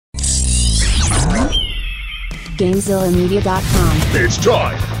GameZillaMedia.com. It's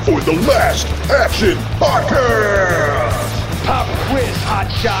time for the Last Action Podcast! Pop quiz,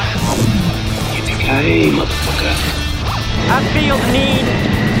 hotshot. Yippee-ki-yay, motherfucker. I feel the need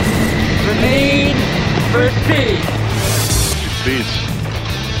for speed. Speeds,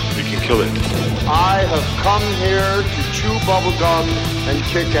 we can kill it. I have come here to chew bubblegum and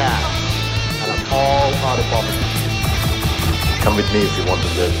kick ass. And I'm all out of bubblegum. Come with me if you want to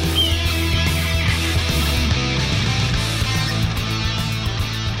live.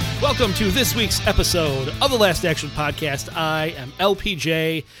 Welcome to this week's episode of the Last Action Podcast. I am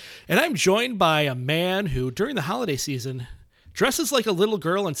LPJ, and I'm joined by a man who, during the holiday season, dresses like a little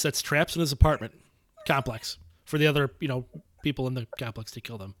girl and sets traps in his apartment complex for the other, people in the complex to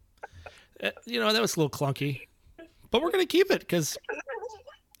kill them. That was a little clunky, but we're going to keep it because,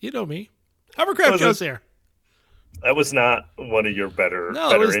 you know me. Hovercraft Joe's here. That was not one of your better it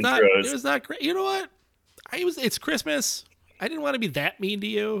was intros. not. It was not great. You know what? It's Christmas. I didn't want to be that mean to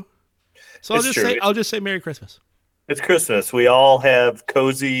you, so I'll just say Merry Christmas. It's Christmas. We all have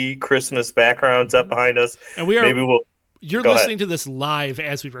cozy Christmas backgrounds up behind us, and we are. You're Go listening ahead. to this live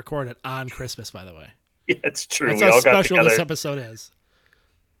as we record it on Christmas, by the way. Yeah, it's true. That's we how all got special together. this episode is.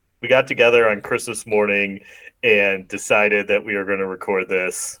 We got together on Christmas morning and decided that we were going to record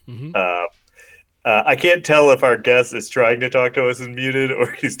this. Mm-hmm. I can't tell if our guest is trying to talk to us and muted or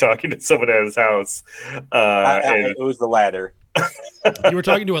he's talking to someone at his house. It was the latter. You were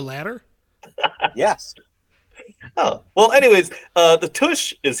talking to a ladder? Yes. Oh, well, anyways, the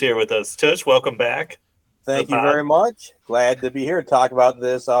Tush is here with us. Tush, welcome back. Thank you very much. Glad to be here to talk about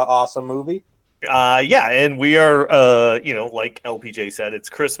this awesome movie. And we are, like LPJ said, it's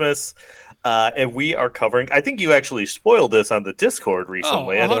Christmas, and we are covering. I think you actually spoiled this on the Discord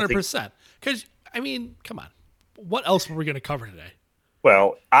recently. 100%. Because, come on. What else were we going to cover today?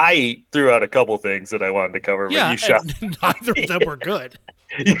 Well, I threw out a couple things that I wanted to cover, but you shot. Neither of them were good.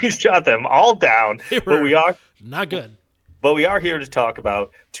 You shot them all down. But we are not good. But we are here to talk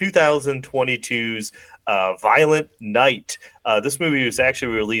about 2022's Violent Night. This movie was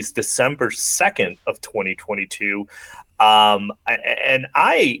actually released December 2nd of 2022. And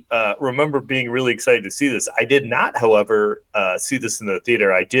I remember being really excited to see this. I did not, however, see this in the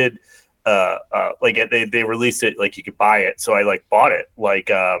theater. I did, they released it, like you could buy it. So I bought it,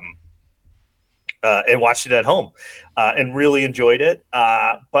 and watched it at home and really enjoyed it.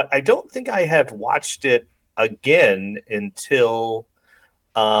 But I don't think I have watched it again until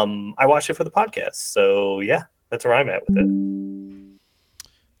I watched it for the podcast. So yeah, that's where I'm at with it.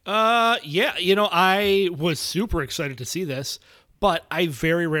 I was super excited to see this, but I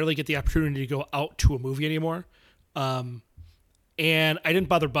very rarely get the opportunity to go out to a movie anymore. And I didn't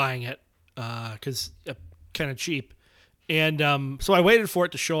bother buying it because it's kind of cheap. And so I waited for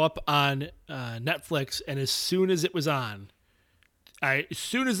it to show up on Netflix, and as soon as it was on, as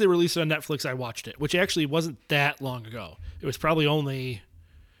soon as they released it on Netflix, I watched it, which actually wasn't that long ago. It was probably only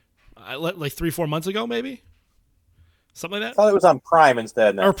 3-4 months ago, maybe? Something like that? I thought it was on Prime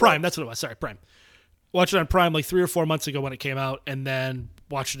instead. Or Prime, that's what it was. Sorry, Prime. Watched it on Prime 3 or 4 months ago when it came out, and then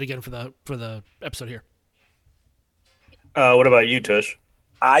watched it again for the episode here. What about you, Tush?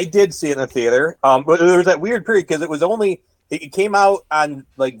 I did see it in the theater, but there was that weird period because it came out on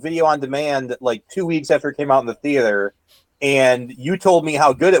video on demand 2 weeks after it came out in the theater, and you told me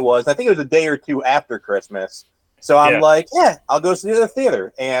how good it was. I think it was a day or two after Christmas, so I'm I'll go see it in the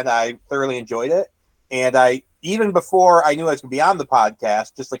theater, and I thoroughly enjoyed it. And even before I knew I was going to be on the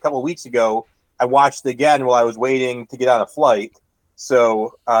podcast, just a couple of weeks ago, I watched it again while I was waiting to get on a flight.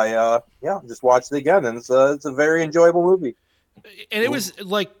 So I just watched it again, and it's a very enjoyable movie. And it was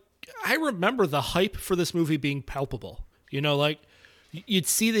I remember the hype for this movie being palpable. You'd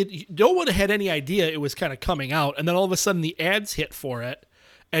see that no one had any idea it was kind of coming out, and then all of a sudden the ads hit for it,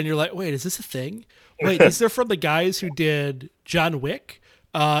 and you're like, wait, is this a thing? Wait, is there from the guys who did John Wick?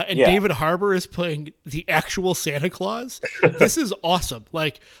 David Harbour is playing the actual Santa Claus. This is awesome.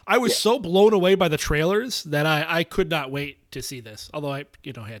 I was so blown away by the trailers that I could not wait to see this, although I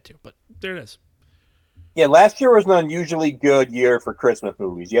had to, but there it is. Yeah, last year was an unusually good year for Christmas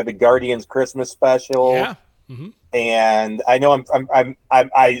movies. You had the Guardians Christmas special. Yeah. Mm-hmm. And I know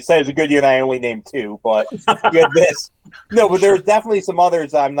I said it was a good year and I only named two, but you had this. No, but there's definitely some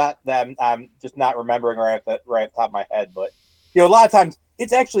others I'm just not remembering right at the top of my head. But a lot of times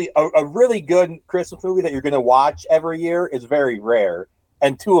it's actually a really good Christmas movie that you're going to watch every year is very rare.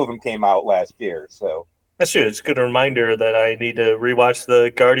 And two of them came out last year. So That's true. It's a good reminder that I need to rewatch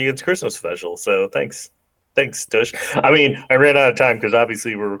the Guardians Christmas special. So thanks. Thanks, Tush. I mean, I ran out of time because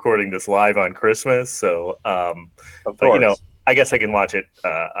obviously we're recording this live on Christmas. So, of course. I guess I can watch it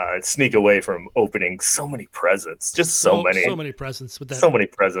sneak away from opening. So many presents, just so many presents with that. So many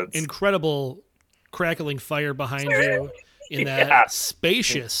presents. Incredible crackling fire behind you in that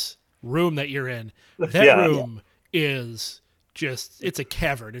spacious room that you're in. That room is just, it's a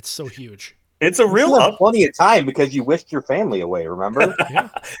cavern. It's so huge. It's a real plenty of time because you whisked your family away, remember? Yeah.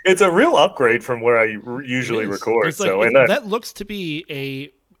 It's a real upgrade from where I usually record. It's like, so that looks to be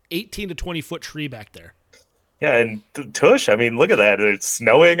a 18 to 20 foot tree back there. Yeah, and Tush, I mean, look at that. It's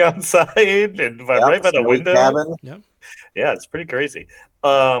snowing outside and right by the window. Cabin. Yep. Yeah, it's pretty crazy.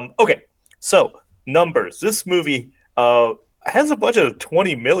 Okay, so numbers. This movie has a budget of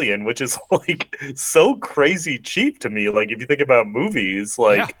 $20 million, which is like so crazy cheap to me. Like if you think about movies,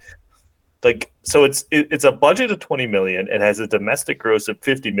 so it's a budget of $20 million. It has a domestic gross of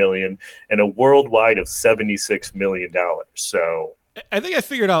 $50 million and a worldwide of $76 million. So I think I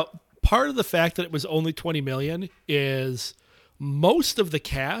figured out part of the fact that it was only $20 million is most of the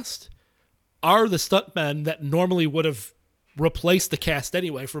cast are the stuntmen that normally would have replaced the cast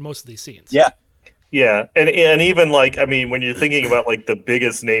anyway for most of these scenes. Yeah. Yeah, and even like, I mean, when you're thinking about like the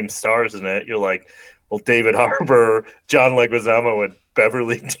biggest name stars in it, you're like, well, David Harbour, John Leguizamo, and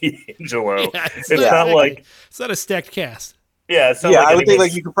Beverly D'Angelo. Yeah, it's not a stacked cast. Yeah, I would think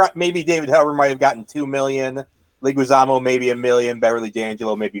like you could maybe David Harbour might have gotten $2 million, Leguizamo maybe $1 million, Beverly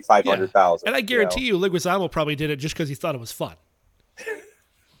D'Angelo maybe 500,000. And I guarantee you, Leguizamo probably did it just because he thought it was fun.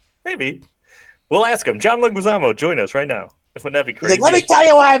 Maybe we'll ask him. John Leguizamo, join us right now. Wouldn't that be crazy? He's like, let me tell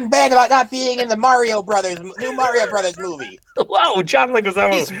you why I'm bad about not being in the new Mario Brothers movie. Wow, John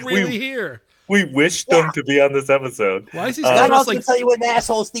Leguizamo. He's really here. We wished him to be on this episode. Why is he still I'm dressed also tell you what an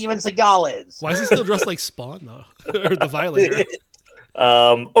asshole Steven Seagal is. Why is he still dressed like Spawn though, or the Violator?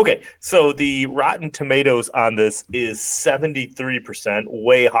 Okay, so the Rotten Tomatoes on this is 73%,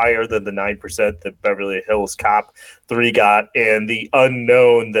 way higher than the 9% that Beverly Hills Cop 3 got, and the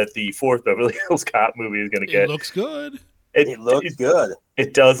unknown that the fourth Beverly Hills Cop movie is going to get. It looks good. It looks good.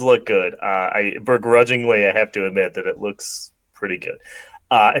 It does look good. I begrudgingly, I have to admit that it looks pretty good.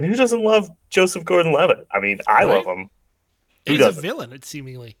 And who doesn't love Joseph Gordon-Levitt? I mean, I love him. He's a villain, it's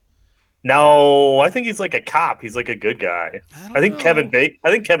seemingly. No, I think he's like a cop. He's like a good guy. I think Kevin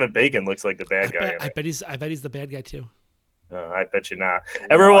Bacon looks like the bad guy. I bet he's the bad guy too. I bet you not.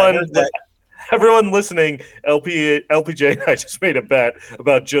 Everyone listening, LPJ and I just made a bet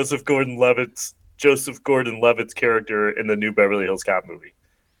about Joseph Gordon-Levitt's character in the new Beverly Hills Cop movie.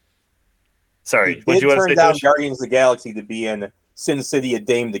 Sorry, he did turn down Guardians of the Galaxy to be in Sin City: A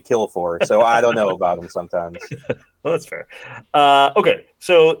Dame to Kill For, so I don't know about him sometimes. Well, that's fair. Okay,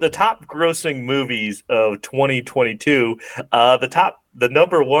 so the top grossing movies of 2022, the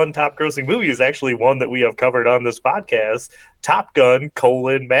number one top grossing movie is actually one that we have covered on this podcast, Top Gun: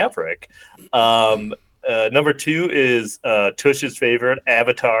 Maverick. Number 2 is Tush's favorite,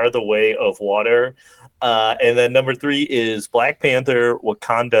 Avatar: The Way of Water. And then number 3 is Black Panther: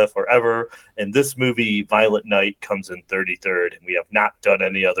 Wakanda Forever. And this movie, Violent Night, comes in 33rd. And we have not done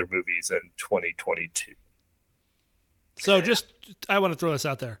any other movies in 2022. So I want to throw this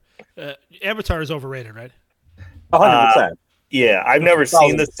out there. Avatar is overrated, right? 100%. Yeah, I've never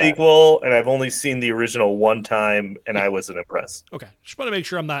seen the sequel, and I've only seen the original one time, and I wasn't impressed. Okay, just want to make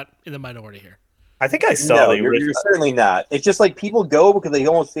sure I'm not in the minority here. I think I saw the original. You're certainly not. It's just like people go because they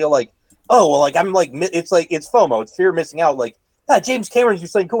almost feel like, oh, well, like I'm like, it's FOMO. It's fear of missing out. Like, James Cameron's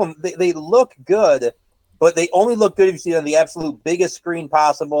just like cool. And they look good, but they only look good if you see it on the absolute biggest screen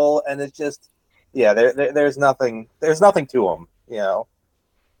possible. And it's just, there's nothing to them, you know.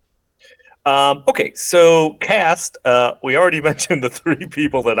 Okay, so cast. We already mentioned the 3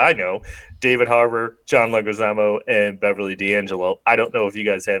 people that I know: David Harbour, John Leguizamo, and Beverly D'Angelo. I don't know if you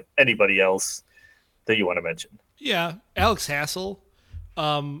guys have anybody else that you want to mention. Yeah, Alex Hassel.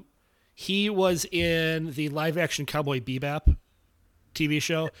 He was in the live-action Cowboy Bebop TV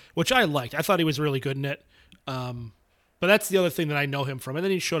show, which I liked. I thought he was really good in it. But that's the other thing that I know him from. And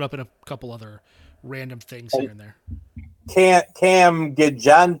then he showed up in a couple other random things here and there. Cam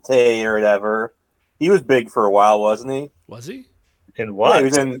Gigante or whatever. He was big for a while, wasn't he? Was he? In what? Yeah, he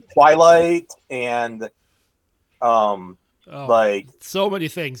was in Twilight and like so many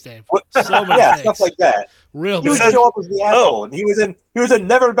things, Dave. So many things. Stuff like that. Really? He would show up as the asshole. And he was in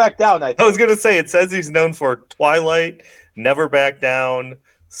Never Back Down. I was gonna say, it says he's known for Twilight, Never Back Down,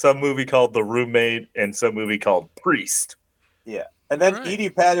 some movie called The Roommate, and some movie called Priest. Yeah. And then Edie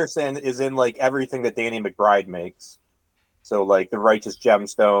Patterson is in like everything that Danny McBride makes. So like The Righteous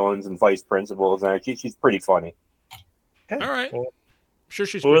Gemstones and Vice Principals, and she's pretty funny. Okay. All right. Well, sure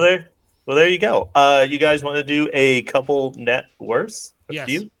she's well, there you go. You guys want to do a couple net worth? Yes.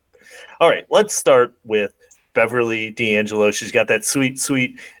 All right, let's start with Beverly D'Angelo. She's got that sweet,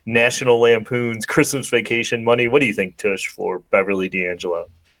 sweet National Lampoon's Christmas Vacation money. What do you think, Tush, for Beverly D'Angelo?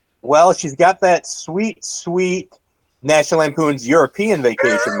 Well, she's got that sweet, sweet National Lampoon's European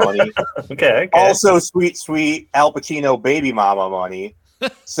Vacation money. Okay. Also, sweet, sweet Al Pacino baby mama money.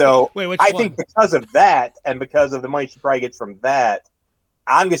 So Wait, which I one? think because of that, and because of the money she probably gets from that,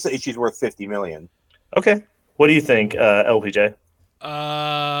 I'm gonna say she's worth $50 million. Okay. What do you think, LPJ?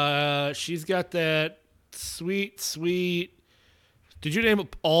 She's got that sweet, sweet. Did you name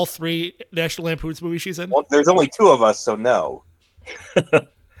all 3 National Lampoon's movies she's in? Well, there's only 2 of us, so no.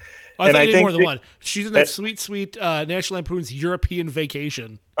 I and thought I you named think more than that- one. She's in that sweet, sweet National Lampoon's European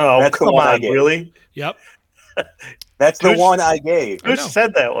Vacation. Oh, That's the come one I on, gave. really? Yep. That's the Tush- one I gave. Tush know.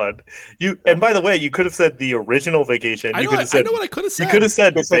 said that one. And by the way, you could have said the original Vacation. I You know, could have said I know what I could have said. you could have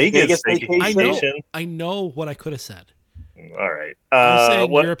said It's like Vegas Vegas Vacation. I know what I could have said. All right. I'm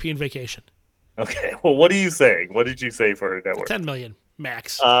saying What? European Vacation. Okay. Well, what are you saying? What did you say for her network? 10 million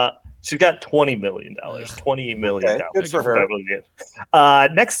max. She's got $20 million. $20 million. Okay, good for her.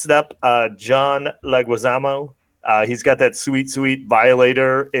 Next up, John Leguizamo. He's got that sweet, sweet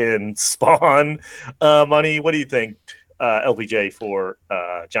Violator in Spawn money. What do you think, LPJ, for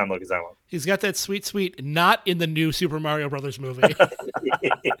John Leguizamo? He's got that sweet, sweet, not in the new Super Mario Brothers movie.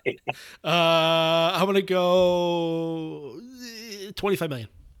 I'm going to go 25 million.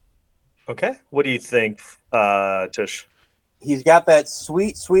 Okay. What do you think, Tush? He's got that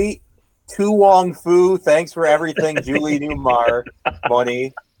sweet, sweet Tu Wong Fu. Thanks for everything, Julie Newmar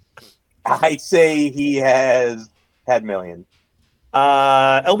money. I'd say he has had million.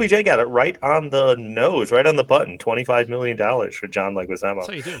 LBJ got it right on the nose, right on the button. $25 million for John Leguizamo. That's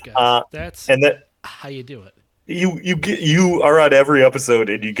how you do it, guys. That's And that how you do it. you are on every episode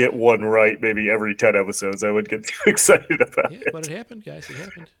and you get one right, maybe every 10 episodes. I would get too excited about Yeah, it. but it happened, guys. It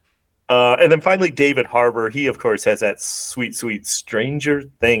happened. And then finally, David Harbour. He, of course, has that sweet, sweet Stranger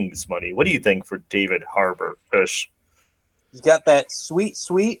Things money. What do you think for David Harbour, Fish? He's got that sweet,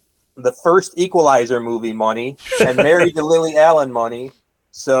 sweet, the first Equalizer movie money and Married to Lily Allen money.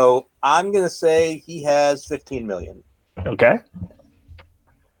 So I'm going to say he has 15 million. Okay.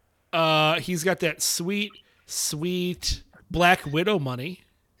 He's got that sweet, sweet Black Widow money.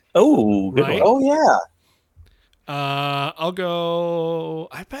 Oh, good Right. one. Oh, yeah. I'll go.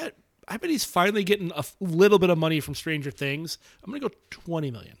 I bet he's finally getting a little bit of money from Stranger Things. I'm gonna go 20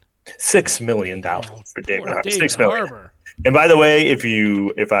 million. $6 million for David Poor Harbour. David $6 million. Harbour. And by the way,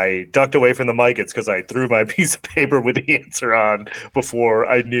 if I ducked away from the mic, it's because I threw my piece of paper with the answer on before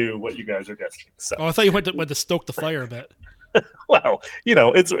I knew what you guys are guessing. So, Oh, I thought you went to stoke the fire a bit. well,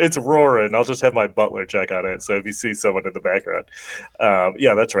 it's roaring. I'll just have my butler check on it. So if you see someone in the background,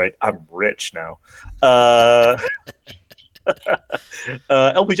 yeah, that's right. I'm rich now.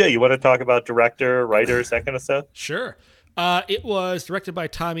 LPJ, you want to talk about director, writers, that kind of stuff? Sure. It was directed by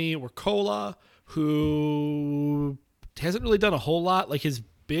Tommy Wirkola, who hasn't really done a whole lot. Like his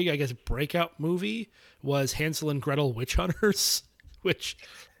big, I guess, breakout movie was Hansel and Gretel Witch Hunters, which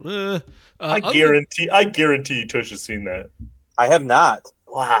I guarantee Tush has seen that. I have not.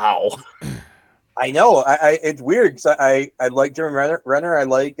 Wow. I know. I it's weird because I like Jeremy Renner. I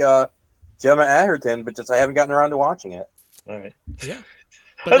like Gemma Arterton, but just I haven't gotten around to watching it. All right. yeah.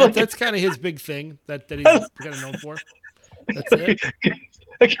 But that's kind of his big thing that he's kind of known for. That's it.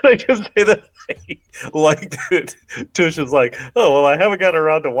 Can I just say that I liked it? Tush is like, oh, well, I haven't gotten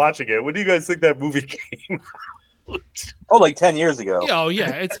around to watching it. When do you guys think that movie came out? Oh, like 10 years ago. Oh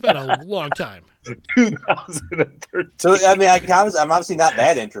yeah, it's been a long time. 2013. So I mean, I'm obviously not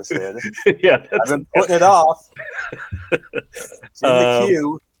that interested. Yeah. I've been putting it off. It's in the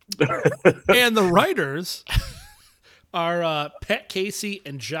queue. And the writers are Pat Casey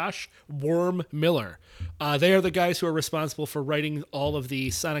and Josh Worm Miller. They are the guys who are responsible for writing all of the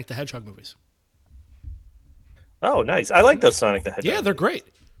Sonic the Hedgehog movies. Oh, nice. I like those Sonic the Hedgehog. Yeah, they're great.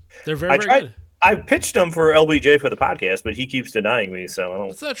 They're very, I very tried. good. I pitched them for LBJ for the podcast, but he keeps denying me. So I don't.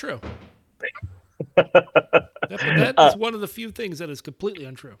 That's not true. That is one of the few things that is completely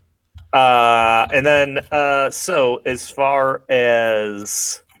untrue. And then, so as far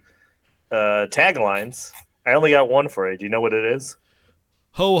as taglines, I only got one for you. Do you know what it is?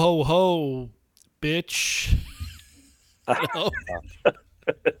 Ho, ho, ho, bitch.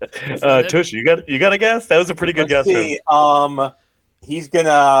 Tush, you got a guess? That was a pretty good guess. Let's see. He's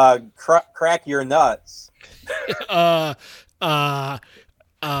gonna crack your nuts.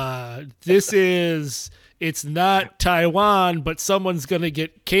 It's not Taiwan, but someone's gonna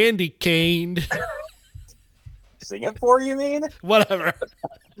get candy caned. Sing it for you, mean? Whatever.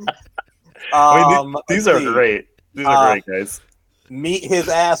 I mean, these let's are see. great. These are great, guys. Meet his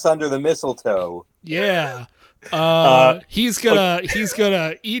ass under the mistletoe. Yeah. He's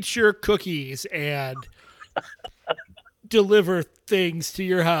gonna eat your cookies and deliver things to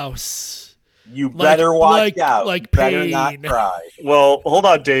your house. You better watch out. Like You better pain. not cry. Well, hold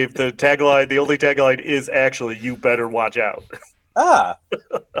on, Dave. The only tagline is actually "You better watch out." Ah,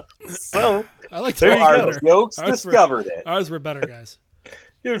 So I like There that you our go. better. jokes Ours were- discovered it. Ours were better, guys.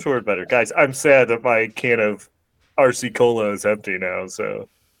 yours were better, guys. I'm sad that my can of RC Cola is empty now. So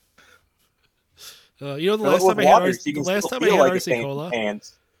The last Fill it time with I had water so you the can last still time I feel had like RC it's Cola,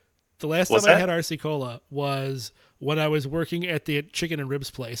 pants. the last What's time I that? had RC Cola was when I was working at the chicken and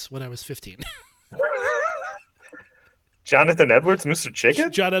ribs place when I was 15. Jonathan Edwards, Mr.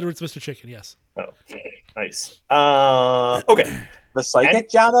 Chicken. John Edwards, Mr. Chicken. Yes. Oh, nice. Okay. The psychic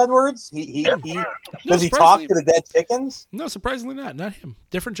John Edwards? He does he talk to the dead chickens? No, surprisingly not. Not him.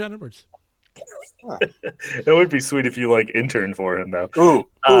 Different John Edwards. It would be sweet if you intern for him though. Ooh,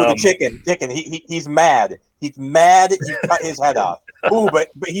 the Um, chicken. He's mad. He's mad. You cut his head off. Ooh, but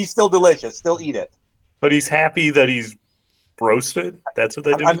he's still delicious. Still eat it. But he's happy that he's roasted. That's what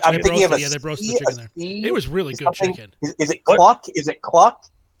they do. I'm They thinking of roasted- a they roasted the sea- chicken a there. sea- It was really good something- chicken. Is it What? cluck? Is it cluck?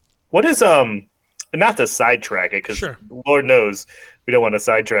 What is not to sidetrack it because Sure. Lord knows we don't want to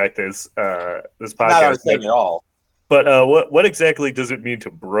sidetrack this this Not our podcast. thing at all. But what exactly does it mean to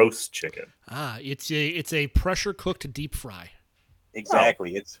roast chicken? It's a pressure cooked deep fry.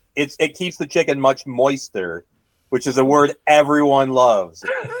 Exactly. It keeps the chicken much moister, which is a word everyone loves.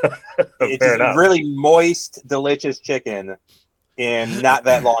 It's Fair a enough. really moist, delicious chicken in not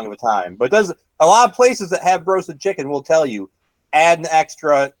that long of a time. But a lot of places that have roasted chicken will tell you add an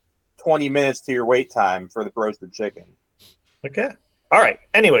extra 20 minutes to your wait time for the roasted chicken. Okay. All right.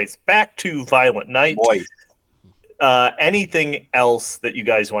 Anyways, back to Violent Night. Moist. Anything else that you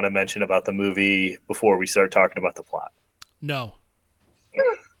guys want to mention about the movie before we start talking about the plot? No.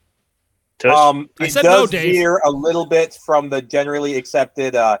 Tush? I It said does no, Dave. veer a little bit from the generally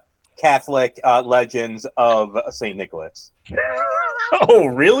accepted Catholic legends of Saint Nicholas. Oh,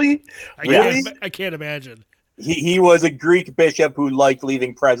 really? Really? I can't imagine. He was a Greek bishop who liked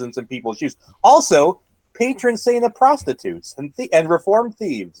leaving presents in people's shoes. Also, patron saint of prostitutes and reformed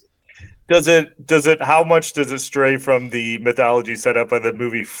thieves. Does it? How much does it stray from the mythology set up by the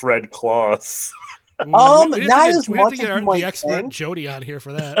movie Fred Claus? Not as we have much to get as you might the expert think. Jody on here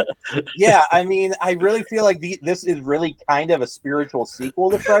for that. Yeah, I mean, I really feel like this is really kind of a spiritual sequel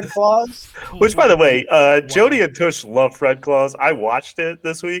to Fred Claus. Which, by the way, Jody and Tush love Fred Claus. I watched it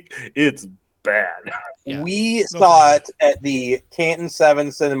this week. It's bad. Yeah. We No saw problem. it at the Canton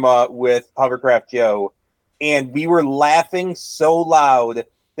 7 Cinema with Hovercraft Joe, and we were laughing so loud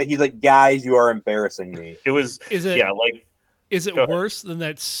that he's like, "Guys, you are embarrassing me." It was. Is it? Yeah, like Is it Go ahead. worse than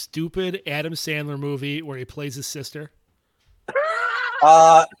that stupid Adam Sandler movie where he plays his sister?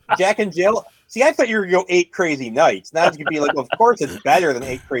 Jack and Jill. See, I thought you were going to go 8 Crazy Nights. Now it's going to be like, of course it's better than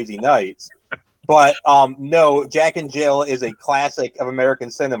 8 Crazy Nights. But no, Jack and Jill is a classic of American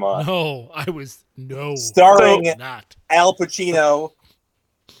cinema. No, Starring not. Al Pacino,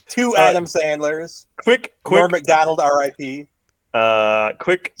 2 Adam Sandlers, quick, Norm Macdonald, R.I.P.,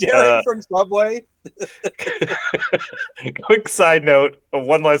 quick, Jerry from Subway. quick side note.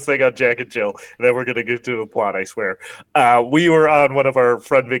 One last thing on Jack and Jill, and then we're gonna get to the plot. I swear. We were on one of our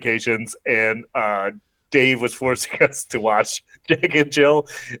friend vacations, and Dave was forcing us to watch Jack and Jill,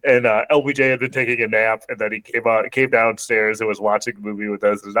 and LBJ had been taking a nap, and then he came downstairs and was watching the movie with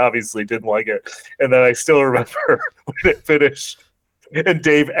us, and obviously didn't like it. And then I still remember when it finished, and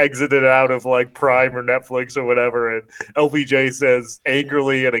Dave exited out of like Prime or Netflix or whatever, and LBJ says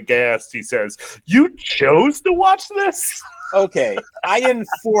angrily and aghast, he says, "You chose to watch this?" Okay, I didn't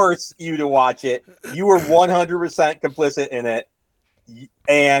force you to watch it. You were 100% complicit in it,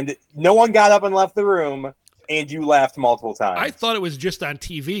 and no one got up and left the room, and you laughed multiple times. I thought it was just on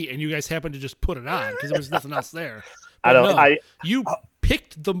TV, and you guys happened to just put it on because there was nothing else there. I But don't. no, you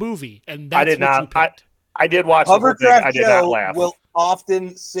picked the movie, and that's I did what you not. picked. I did watch the whole thing. Hovercraft I did not Joe laugh. will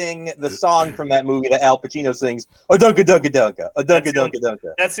often sing the song from that movie that Al Pacino sings, "A dunka dunka dunka, a dunka dunka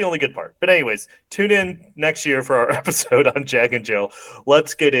dunka." That's the only good part. But anyways, tune in next year for our episode on Jack and Jill.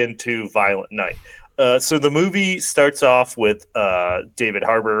 Let's get into Violent Night. So the movie starts off with David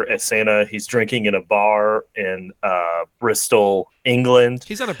Harbour as Santa. He's drinking in a bar in Bristol, England.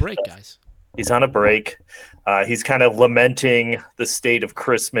 He's on a break, guys. He's on a break. He's kind of lamenting the state of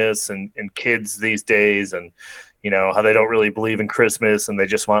Christmas and kids these days, and how they don't really believe in Christmas and they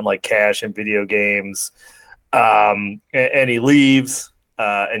just want like cash and video games. And he leaves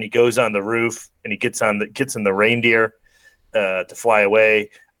and he goes on the roof and he gets in the reindeer to fly away.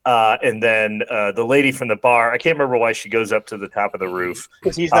 And then the lady from the bar, I can't remember why she goes up to the top of the roof.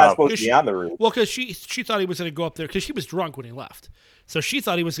 Because he's not supposed to be on the roof. Well, because she thought he was going to go up there because she was drunk when he left. So she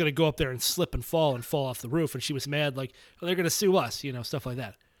thought he was going to go up there and slip and fall off the roof, and she was mad, like, oh, they're going to sue us, stuff like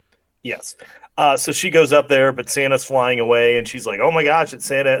that. Yes. So she goes up there, but Santa's flying away, and she's like, "Oh my gosh, it's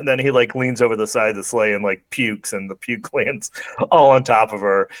Santa!" And then he like leans over the side of the sleigh and like pukes, and the puke lands all on top of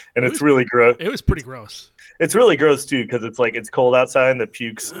her, and it's really gross. It was pretty gross. It's really gross too because it's like it's cold outside and the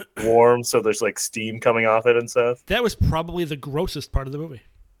puke's warm, so there's like steam coming off it and stuff. That was probably the grossest part of the movie.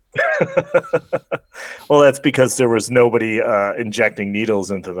 Well, that's because there was nobody injecting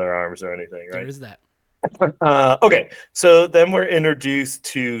needles into their arms or anything, right? There is that. Okay, so then we're introduced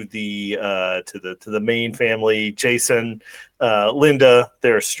to the main family: Jason, Linda.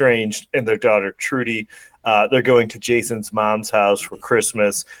 They're estranged, and their daughter Trudy. They're going to Jason's mom's house for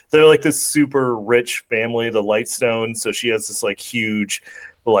Christmas. They're like this super rich family, the Lightstone. So she has this like huge,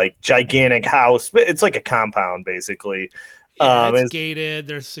 like gigantic house. It's like a compound, basically. Yeah, it's gated.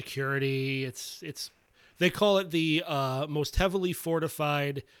 There's security. It's they call it the most heavily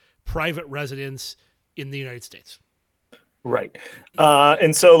fortified private residence in the United States. Right.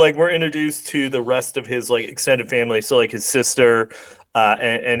 And so like we're introduced to the rest of his like extended family. So like his sister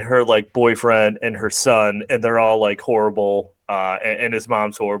and her like boyfriend and her son, and they're all like horrible. And his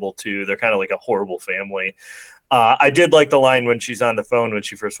mom's horrible too. They're kind of like a horrible family. I did like the line when she's on the phone when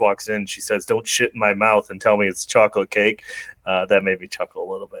she first walks in. She says, "Don't shit in my mouth and tell me it's chocolate cake." That made me chuckle a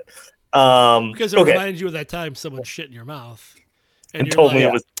little bit. Because it reminded you of that time someone shit in your mouth. And told me it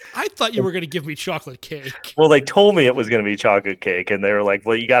was. I thought you were going to give me chocolate cake. Well, they told me it was going to be chocolate cake, and they were like,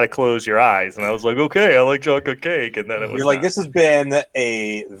 "Well, you got to close your eyes." And I was like, "Okay, I like chocolate cake." And then it was. You're like, "This has been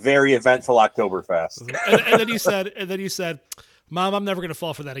a very eventful Oktoberfest." and then you said, "Mom, I'm never going to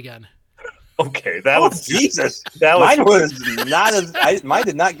fall for that again." Okay, that was Jesus. Mine mine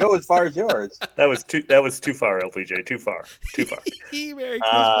did not go as far as yours. That was too far, LPJ. Too far. Merry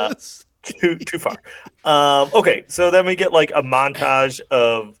Christmas. Too far. Okay, so then we get like a montage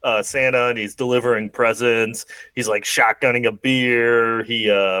of Santa, and he's delivering presents. He's like shotgunning a beer.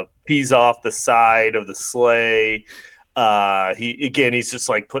 He pees off the side of the sleigh. He's just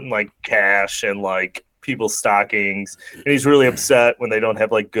like putting like cash and like people's stockings, and he's really upset when they don't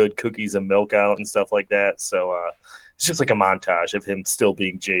have like good cookies and milk out and stuff like that. So it's just like a montage of him still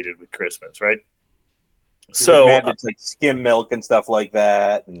being jaded with Christmas, right? So it's like skim milk and stuff like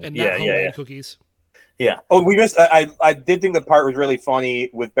that, and homemade cookies. Yeah. Oh, we missed. I did think the part was really funny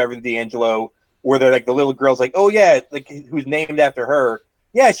with Beverly D'Angelo, where they're like the little girl's like, "Oh yeah, like who's named after her?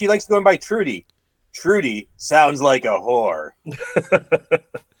 Yeah, she likes going by Trudy. Trudy sounds like a whore."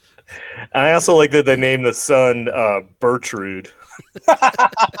 I also like that they named the son Bertrude.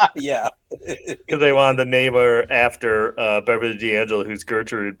 Yeah, because they wanted to name her after Beverly D'Angelo, who's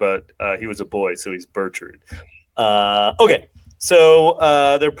Gertrude, but he was a boy, so he's Bertrude. Okay,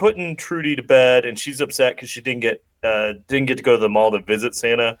 so they're putting Trudy to bed, and she's upset because she didn't get to go to the mall to visit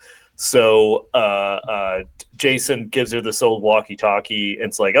Santa. So Jason gives her this old walkie-talkie, and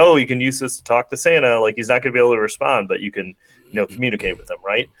it's like, "Oh, you can use this to talk to Santa. Like he's not going to be able to respond, but you can, communicate with him,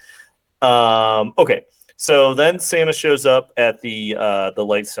 right?" Okay. So then Santa shows up at the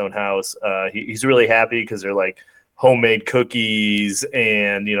Lightstone house. He's really happy because they're like homemade cookies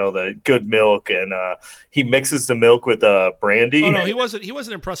and the good milk, and he mixes the milk with brandy. Oh no, he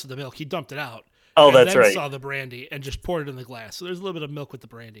wasn't impressed with the milk. He dumped it out. Oh, and that's then right. Saw the brandy and just poured it in the glass. So there's a little bit of milk with the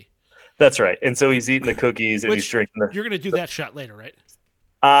brandy. That's right. And so he's eating the cookies and he's drinking. You're going to do that shot later, right?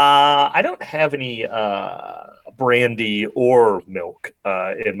 I don't have any brandy or milk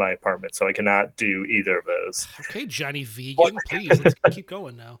in my apartment, so I cannot do either of those. Okay, Johnny Vegan, please, let's keep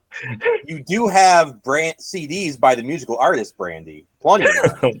going now. You do have brand CDs by the musical artist Brandy. Plenty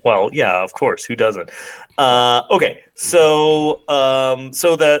of them. Well, yeah, of course. Who doesn't? Okay, so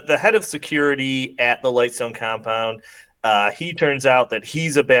the head of security at the Lightstone compound, he turns out that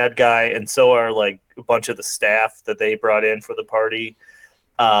he's a bad guy, and so are like a bunch of the staff that they brought in for the party.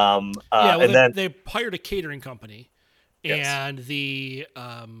 They hired a catering company, yes. And the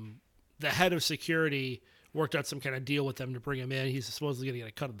head of security worked out some kind of deal with them to bring him in. He's supposedly going to get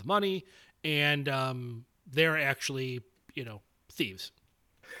a cut of the money, and they're actually, thieves.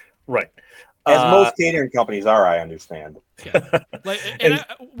 Right. As most catering companies are, I understand. Yeah.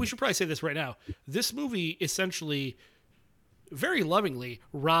 We should probably say this right now. This movie essentially, very lovingly,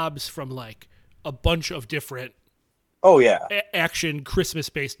 robs from like a bunch of different. Oh yeah, action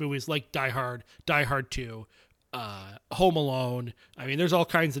Christmas-based movies like Die Hard, Die Hard 2, Home Alone. I mean, there's all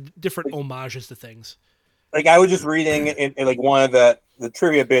kinds of different homages to things. like I was just reading in like one of the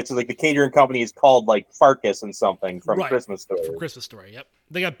trivia bits, like the catering company is called like Farkas and something from Right. Christmas Story. From Christmas Story, yep.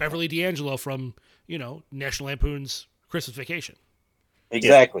 They got Beverly D'Angelo from, National Lampoon's Christmas Vacation.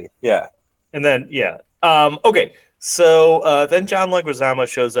 Exactly. Yeah. And then okay. So then John Leguizamo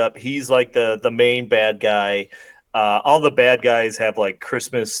shows up. He's like the main bad guy. All the bad guys have like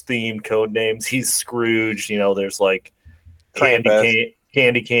Christmas themed code names. He's Scrooge. There's like Candy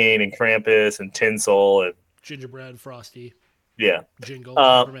Cane and Krampus and Tinsel and Gingerbread, Frosty, Jingle,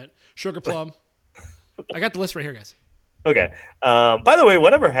 Peppermint, Sugar Plum. I got the list right here, guys. Okay. By the way,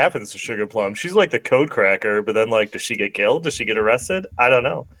 whatever happens to Sugar Plum, she's like the code cracker, but then like, does she get killed? Does she get arrested? I don't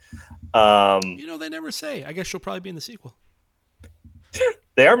know. They never say. I guess she'll probably be in the sequel.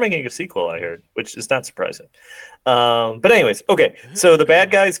 They are making a sequel, I heard, which is not surprising. But anyways, okay. So the bad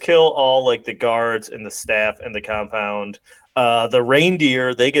guys kill all like the guards and the staff and the compound. The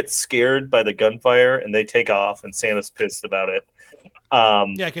reindeer, they get scared by the gunfire and they take off, and Santa's pissed about it.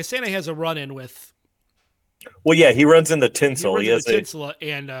 Because Santa has a run-in with. Well, yeah, he runs into Tinsel. He runs into Tinsel,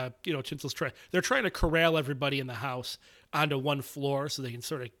 and Tinsel's they're trying to corral everybody in the house onto one floor so they can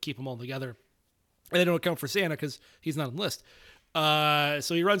sort of keep them all together, and they don't account for Santa because he's not on the list.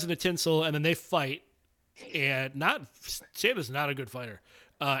 So he runs into Tinsel, and then they fight. And Santa's not a good fighter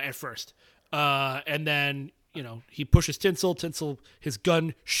at first, and then he pushes Tinsel. Tinsel, his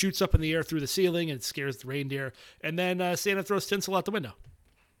gun shoots up in the air through the ceiling and scares the reindeer. And then Santa throws Tinsel out the window.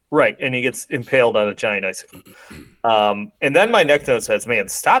 Right, and he gets impaled on a giant icicle. And then my next note says, "Man,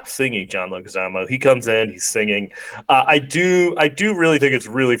 stop singing, John Leguizamo." He comes in, he's singing. I do really think it's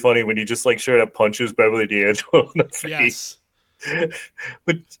really funny when he just like straight up punches Beverly D'Angelo in the face. Yes.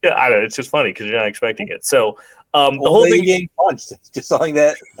 But I don't know, it's just funny because you're not expecting it. So the whole thing getting punched. It's just something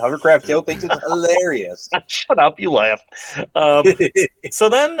that Hovercraft Joe thinks is hilarious. Shut up, you laughed. So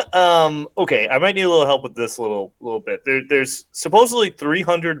then, okay, I might need a little help with this a little bit. There's supposedly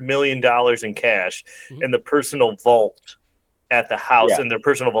 $300 million in cash in the personal vault at the house, in their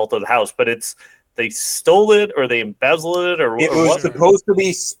personal vault of the house, but they stole it or they embezzled it or it or was what? supposed to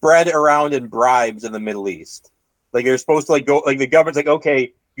be spread around in bribes in the Middle East. Like they're supposed to go like the government's like,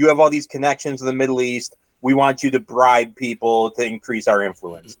 okay, you have all these connections in the Middle East. We want you to bribe people to increase our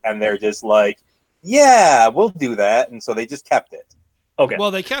influence. And they're just like, yeah, we'll do that. And so they just kept it. Okay.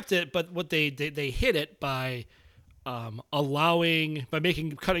 Well, they kept it, but what they hid it by cutting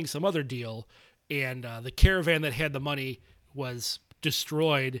some other deal, and the caravan that had the money was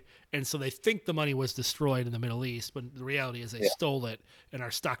destroyed, and so they think the money was destroyed in the Middle East, but the reality is they stole it and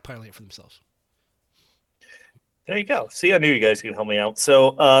are stockpiling it for themselves. There you go. See, I knew you guys could help me out.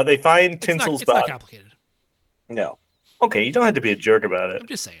 So they find Tinsel's body. It's not complicated. No. Okay, you don't have to be a jerk about it. I'm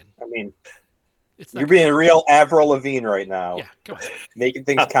just saying. I mean, it's not you're being a real Avril Lavigne right now. Yeah, come on. Making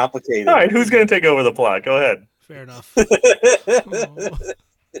things complicated. All right, who's going to take over the plot? Go ahead. Fair enough.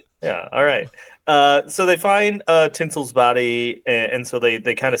 Yeah, all right. So they find Tinsel's body, and so they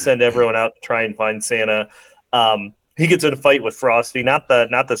kind of send everyone out to try and find Santa. He gets in a fight with Frosty, not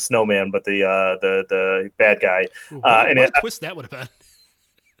the snowman, but the bad guy. What a twist that would have been.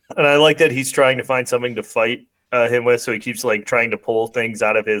 And I like that he's trying to find something to fight him with, so he keeps like trying to pull things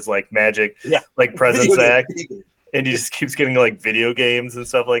out of his like magic like present sack, and he just keeps getting like video games and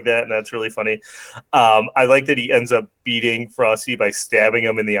stuff like that, and that's really funny. I like that he ends up beating Frosty by stabbing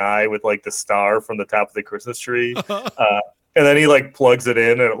him in the eye with like the star from the top of the Christmas tree. And then he like plugs it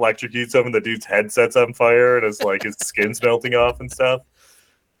in and electrocutes him, and the dude's head sets on fire, and it's like his skin's melting off and stuff.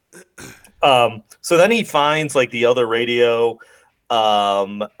 So then he finds like the other radio,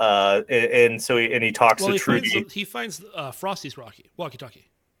 and he talks to Trudy. He finds Frosty's walkie-talkie.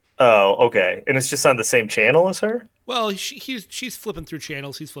 Oh, okay, and it's just on the same channel as her. Well, she's flipping through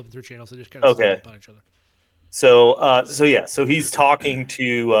channels. He's flipping through channels. They just kind of step on each other. So he's talking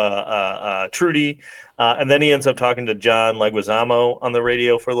to Trudy, and then he ends up talking to John Leguizamo on the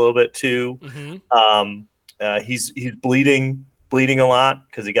radio for a little bit too. Mm-hmm. He's bleeding a lot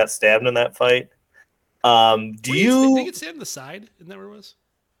because he got stabbed in that fight. Did he get stabbed in the side? Isn't that where it was?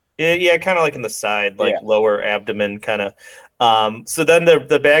 Yeah, kind of like in the side, like lower abdomen, kind of. So then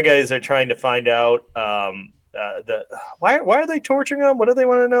the bad guys are trying to find out why are they torturing him? What do they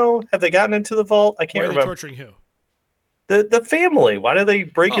want to know? Have they gotten into the vault? I can't remember. Why are they torturing who? The family. Why do they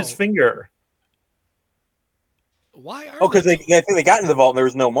break his finger? Why are because I think they got into the vault and there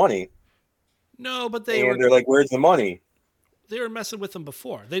was no money. No, but they're like, where's the money? They were messing with them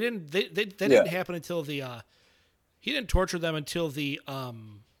before. They didn't didn't happen until the he didn't torture them until the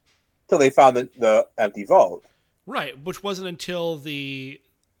until they found the empty vault. Right, which wasn't until the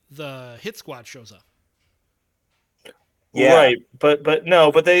hit squad shows up. Yeah. Right, but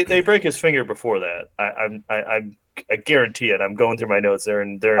no, but they break his finger before that. I guarantee it. I'm going through my notes there,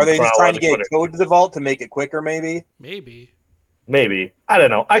 and they're Are in they just trying to chronological get a code to the vault to make it quicker? Maybe. Maybe. Maybe, I don't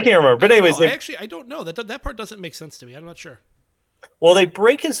know. I can't remember. But anyways, I don't know. That part doesn't make sense to me. I'm not sure. well, they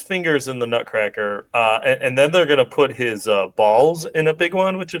break his fingers in the Nutcracker, and then they're gonna put his balls in a big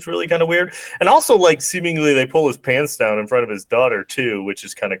one, which is really kind of weird. And also, like, seemingly they pull his pants down in front of his daughter too, which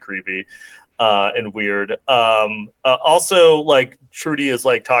is kind of creepy. And weird. Also, like, Trudy is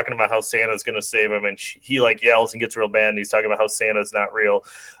like talking about how Santa's gonna save him, and he like yells and gets real mad, and he's talking about how Santa's not real.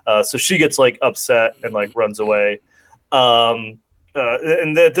 So she gets like upset and like runs away. And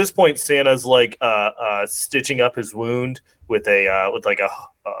at this point, Santa's like stitching up his wound with like a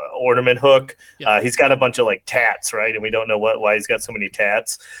ornament hook. Yeah. He's got a bunch of like tats, right? And we don't know why he's got so many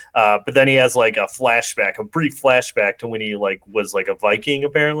tats. But then he has like a brief flashback to when he like was like a Viking.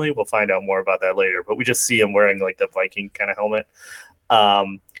 Apparently, we'll find out more about that later. But we just see him wearing like the Viking kind of helmet.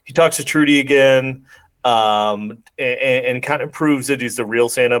 He talks to Trudy again. And kind of proves that he's the real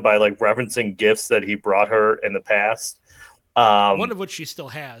Santa by like referencing gifts that he brought her in the past. One of which she still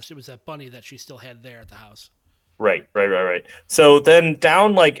has. It was that bunny that she still had there at the house. Right. So then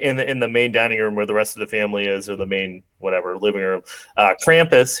down like in the main dining room where the rest of the family is, or the main whatever living room,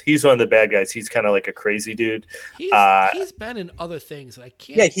 Krampus, he's one of the bad guys. He's kind of like a crazy dude. He's been in other things. I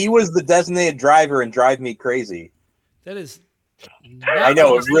can't. Yeah, he was the designated driver in Drive Me Crazy. That is. I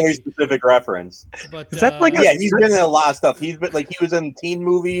know, it's really specific reference. But Is that like Yeah, he's been in a lot of stuff. He was in teen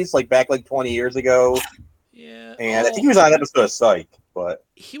movies like back like 20 years ago. Yeah. And I think he was on an episode of Psych, but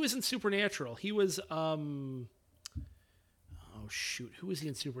he was in Supernatural. He was oh shoot, who was he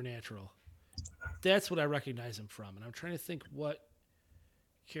in Supernatural? That's what I recognize him from, and I'm trying to think what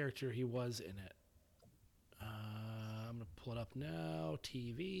character he was in it. I'm gonna pull it up now.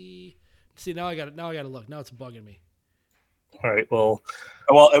 TV. See, now I got to look. Now it's bugging me. All right. Well,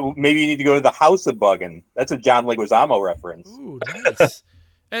 maybe you need to go to the House of Buggin'. That's a John Leguizamo reference. Ooh, nice.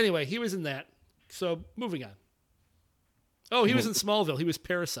 Anyway, he was in that. So moving on. Oh, he was in Smallville. He was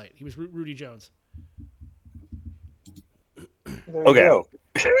Parasite. He was Rudy Jones. Okay.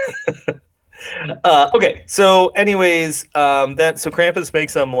 Okay. So, anyways, so Krampus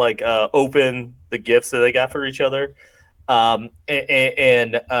makes them like open the gifts that they got for each other.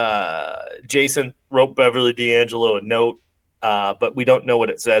 And Jason wrote Beverly D'Angelo a note, but we don't know what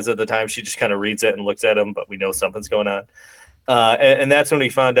it says at the time. She just kind of reads it and looks at him, but we know something's going on. And that's when we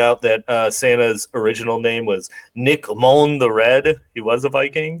found out that Santa's original name was Nick Mullen the Red. He was a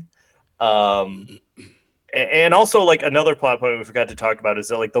Viking. And also, like, another plot point we forgot to talk about is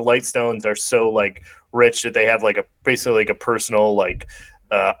that, like, the Lightstones are so, like, rich that they have, like, basically like a personal, like,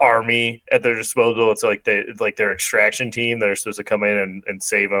 army at their disposal. It's like their extraction team. They're supposed to come in and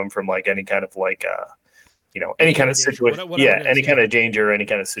save them from, like, any kind of, like, any kind of situation, any kind of danger, any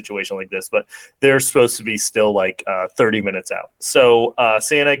kind of situation like this. But they're supposed to be still like 30 minutes out. So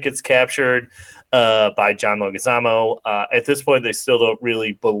Santa gets captured by John Leguizamo. At this point, they still don't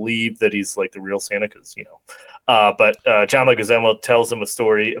really believe that he's like the real Santa, because but John Leguizamo tells him a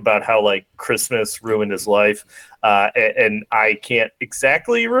story about how like Christmas ruined his life, and I can't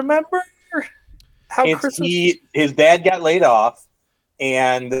exactly remember how his dad got laid off,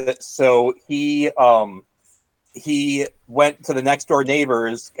 and so he went to the next door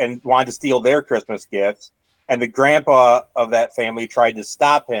neighbors and wanted to steal their Christmas gifts. And the grandpa of that family tried to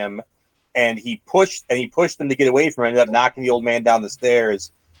stop him, and he pushed them to get away from him, ended up knocking the old man down the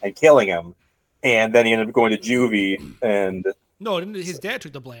stairs and killing him. And then he ended up going to juvie. And no, his dad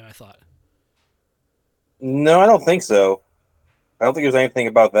took the blame, I thought. No, I don't think so. I don't think there's anything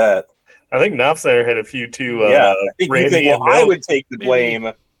about that. I think Knopfler had a few too. I think you think, well, I would take the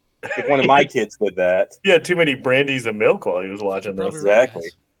blame if one of my kids did that. He had too many brandies and milk while he was watching this. Exactly.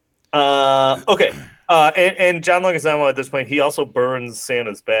 Okay. And John Leguizamo at this point, he also burns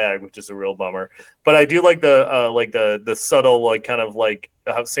Santa's bag, which is a real bummer. But I do like the subtle, like, kind of like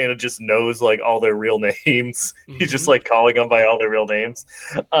how Santa just knows like all their real names. Mm-hmm. He's just like calling them by all their real names.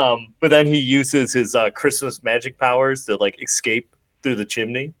 But then he uses his Christmas magic powers to like escape through the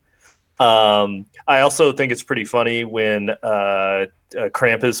chimney. I also think it's pretty funny when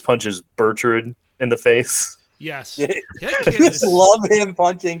Krampus punches Bertrand in the face. Yes. I just love him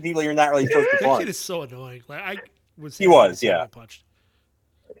punching people you're not really supposed to punch. That kid is so annoying. Like, he was, yeah. Punched.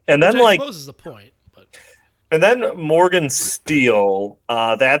 And then, like, suppose is the point. But. And then Morgan Steele,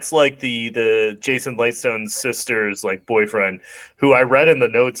 that's like the Jason Lightstone's sister's like boyfriend, who I read in the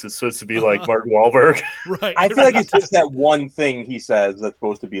notes is supposed to be like Mark Wahlberg. Right. I feel like it's just that one thing he says that's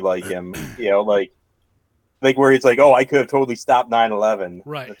supposed to be like him. Like where he's like, "Oh, I could have totally stopped 9/11."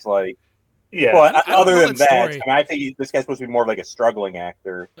 Right. It's like, Yeah. Well, I don't other know than that that, story. I mean, I think this guy's supposed to be more of like a struggling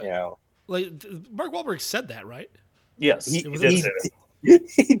actor. You know, Like Mark Wahlberg said that, right? Yes. he, He was did he, say that.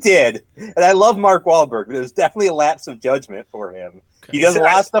 he did, and I love Mark Wahlberg, but it was definitely a lapse of judgment for him. Okay. He does a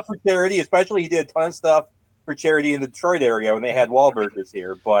lot of stuff for charity, especially he did a ton of stuff for charity in the Detroit area when they had Wahlburgers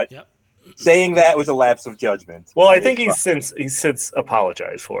here. But Yep. saying that was a lapse of judgment. Well, I think he's since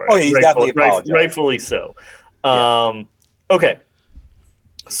apologized for it. Oh, he's definitely apologized. Rightfully so. Yeah. Okay.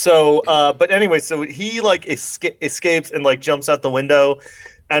 So, but anyway, so he like escapes and like jumps out the window,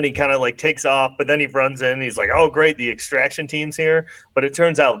 and he kind of like takes off. But then he runs in. And he's like, "Oh, great! The extraction team's here." But it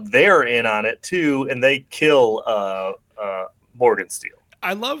turns out they're in on it too, and they kill Morgan Steele.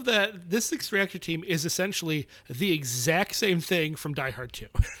 I love that this extraction team is essentially the exact same thing from Die Hard 2.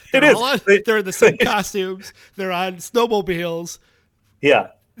 It is. They're in the same costumes. They're on snowmobiles. Yeah.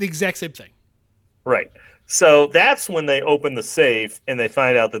 The exact same thing. Right. So that's when they open the safe and they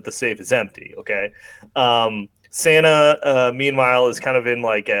find out that the safe is empty. Okay. Santa, meanwhile, is kind of in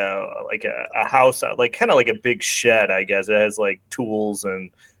like a house, like kind of like a big shed, I guess. It has like tools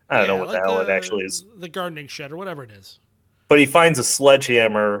and I don't know what the hell it actually is. The gardening shed or whatever it is. But he finds a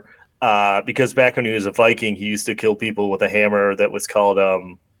sledgehammer because back when he was a Viking, he used to kill people with a hammer that was called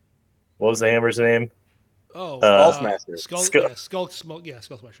what was the hammer's name? Oh, Skull Smasher. Skull Smasher.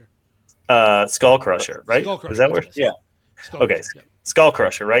 Skull Crusher, right? Skull Crusher. Is that where? Yeah. Okay. Yeah. Skull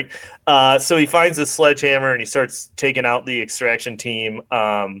Crusher, right? So he finds this sledgehammer and he starts taking out the extraction team.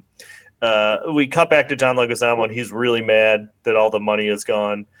 We cut back to John Leguizamo and he's really mad that all the money is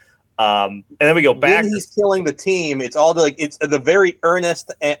gone. And then we go back. When he's killing the team, it's all it's the very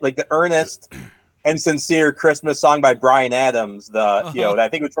earnest and sincere Christmas song by Bryan Adams. I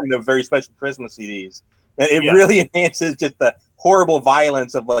think it was from the very special Christmas CDs. And it really enhances just the horrible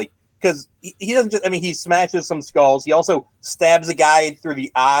violence of because he doesn't just. I mean, he smashes some skulls. He also stabs a guy through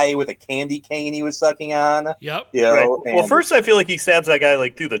the eye with a candy cane he was sucking on. Yep. Right. Well, first I feel like he stabs that guy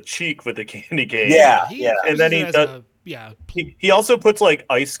like through the cheek with the candy cane. Yeah. And then he does. He also puts like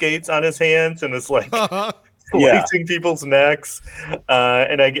ice skates on his hands and is like slicing people's necks.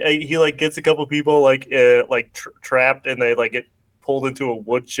 And he like gets a couple people trapped and they like get pulled into a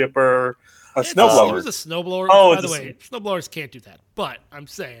wood chipper. A snowblower. It was a snowblower. Oh, by the way, snowblowers can't do that. But I'm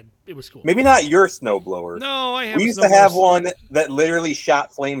saying it was cool. Maybe not your snowblower. No, I have. We used to have one that literally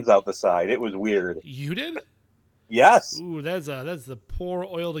shot flames out the side. It was weird. You did? Yes. Ooh, that's the poor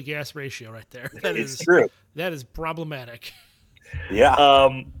oil to gas ratio right there. It's true. That is problematic. Yeah.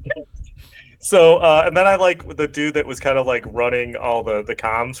 So and then I like the dude that was kind of like running all the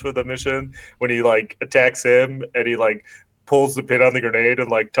comms for the mission when he like attacks him and he like pulls the pin on the grenade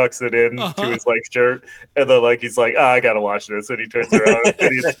and like tucks it in to his like shirt and then like he's like I gotta watch this and he turns around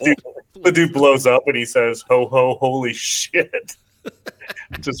and the dude blows up and he says ho ho holy shit.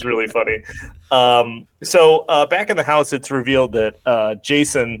 Which is really funny. So back in the house, it's revealed that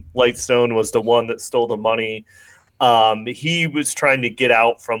Jason Lightstone was the one that stole the money. He was trying to get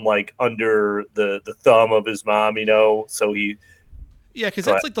out from like under the thumb of his mom, so he... Yeah, because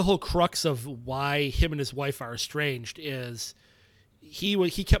that's like the whole crux of why him and his wife are estranged is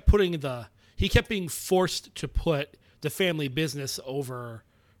he kept being forced to put the family business over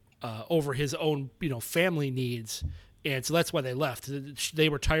his own, family needs. And so that's why they left. They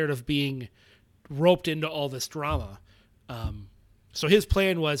were tired of being roped into all this drama. So his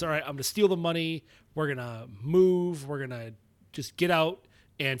plan was, all right, I'm going to steal the money. We're going to move. We're going to just get out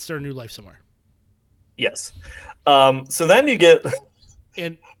and start a new life somewhere. Yes. So then you get...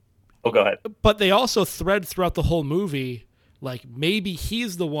 And go ahead. But they also thread throughout the whole movie, like maybe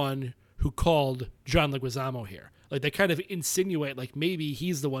he's the one who called John Leguizamo here. Like they kind of insinuate, like maybe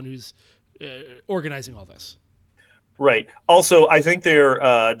he's the one who's organizing all this. Right. Also, I think they're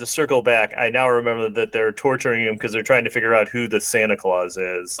to circle back. I now remember that they're torturing him because they're trying to figure out who the Santa Claus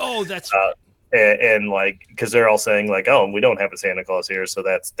is. Oh, that's right. And like because they're all saying like, oh, we don't have a Santa Claus here, so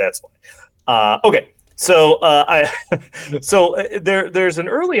that's why. Okay. So there's an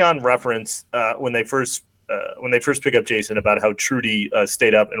early on reference when they first pick up Jason about how Trudy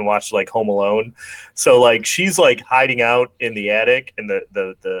stayed up and watched like Home Alone. So like she's like hiding out in the attic and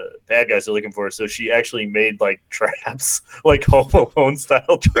the bad guys are looking for her. So she actually made like traps, like Home Alone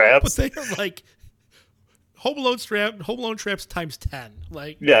style traps. But they are like Home Alone traps times 10.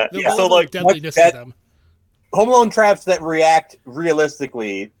 Like so like deadliness to them. Home Alone traps that react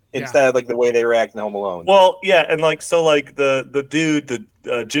realistically. Instead of like the way they react in Home Alone. Well, yeah, and like so, like the dude,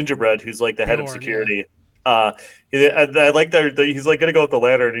 the gingerbread, who's like the head of security. I like that he's like gonna go up the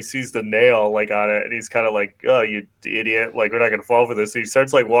ladder and he sees the nail like on it, and he's kind of like, "Oh, you idiot! Like we're not gonna fall for this." So he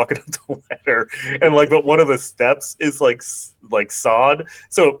starts like walking up the ladder, and like, but one of the steps is like like sawed,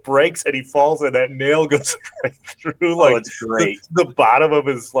 so it breaks and he falls and that nail goes right through Oh, like it's great. the bottom of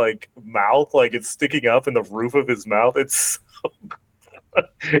his like mouth, like it's sticking up in the roof of his mouth. It's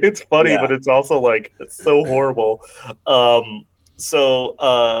it's funny, Yeah. but it's also like it's so horrible. So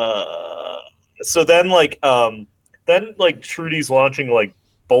then Trudy's launching like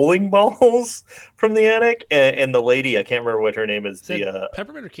bowling balls from the attic, and the lady, I can't remember what her name is. Is that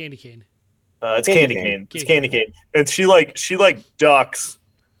peppermint or candy cane? It's Candy candy cane. cane. It's candy cane, and she ducks,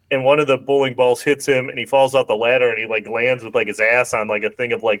 and one of the bowling balls hits him, and he falls off the ladder, and he like lands with like his ass on like a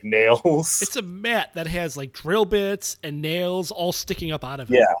thing of like nails. It's a mat that has like drill bits and nails all sticking up out of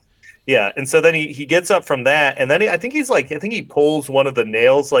it. Yeah. Yeah, and so then he gets up from that, and then I think he pulls one of the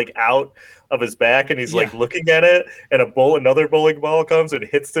nails like out of his back, and he's like looking at it, and another bowling ball comes and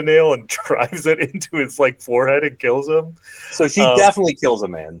hits the nail and drives it into his like forehead and kills him. So she definitely kills a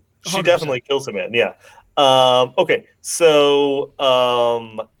man. She 100%. definitely kills a man. Yeah. Okay. So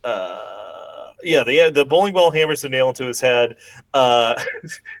the bowling ball hammers the nail into his head.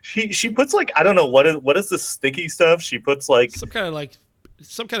 She puts like, I don't know what is the sticky stuff. She puts like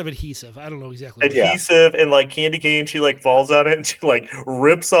some kind of adhesive. I don't know exactly. Adhesive and like candy cane. She like falls on it and she like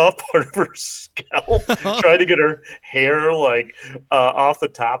rips off part of her scalp, trying to get her hair like off the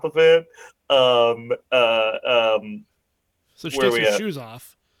top of it. So she takes her shoes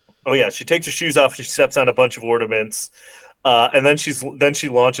off. Oh yeah, she takes her shoes off. She steps on a bunch of ornaments, and then she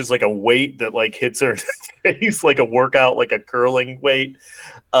launches like a weight that like hits her face, like a workout, like a curling weight.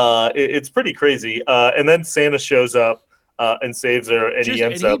 It's pretty crazy. And then Santa shows up and saves her, and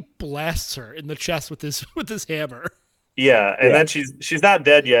he blasts her in the chest with his hammer. Yeah, and then she's not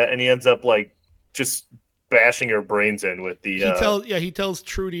dead yet, and he ends up like just bashing her brains in with the. He tells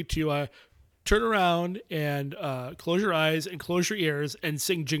Trudy to turn around and close your eyes and close your ears and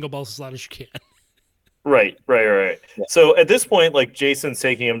sing Jingle Bells as loud as you can. Right. Yeah. So at this point, like Jason's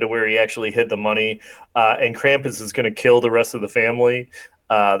taking him to where he actually hid the money, and Krampus is going to kill the rest of the family,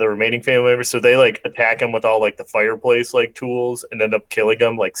 the remaining family members. So they like attack him with all like the fireplace like tools and end up killing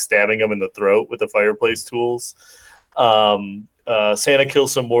him, like stabbing him in the throat with the fireplace tools. Santa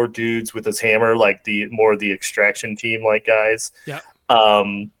kills some more dudes with his hammer, like the extraction team like guys. Yeah.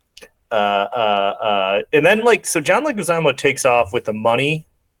 And then so John Leguizamo takes off with the money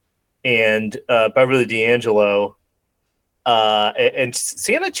and Beverly D'Angelo, and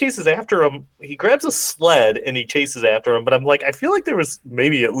Santa chases after him. He grabs a sled and he chases after him. But I'm like, I feel like there was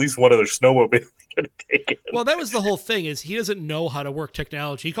maybe at least one other snowmobile he could have taken. Well, that was the whole thing. Is he doesn't know how to work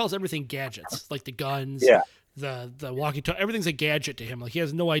technology. He calls everything gadgets, like the guns, the walkie-talkie. Everything's a gadget to him. Like he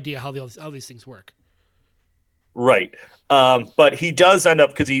has no idea how these things work. Right. But he does end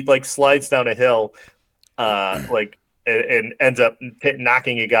up, because he like slides down a hill, and ends up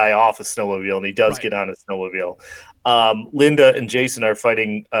knocking a guy off a snowmobile, and he does get on a snowmobile. Linda and Jason are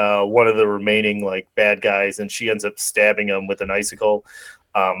fighting one of the remaining like bad guys, and she ends up stabbing him with an icicle.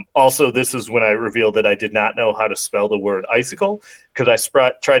 Also, this is when I revealed that I did not know how to spell the word icicle, because I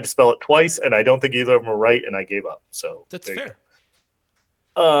tried to spell it twice, and I don't think either of them were right, and I gave up. So that's fair.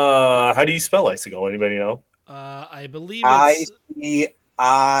 How do you spell icicle? Anybody know? I believe it's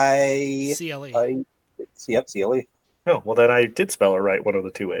CLE. Yep, CLE. Oh, well, then I did spell it right one of the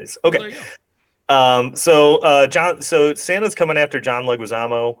two ways. Okay. Well, there you go. So Santa's coming after John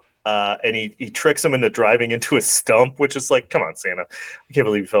Leguizamo, and he tricks him into driving into a stump, which is like, come on, Santa, I can't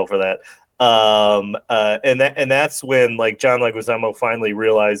believe you fell for that. And that's when like John Leguizamo finally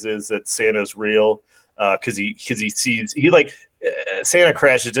realizes that Santa's real, because he sees Santa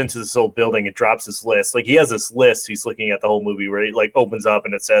crashes into this old building and drops his list. Like he has this list he's looking at the whole movie where he like opens up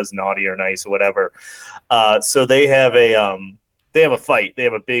and it says naughty or nice or whatever. So they have a fight. They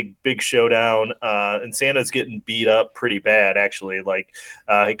have a big showdown, and Santa's getting beat up pretty bad actually. Like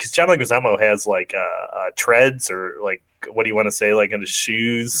because John Leguizamo has like treads, or like, what do you want to say, like in his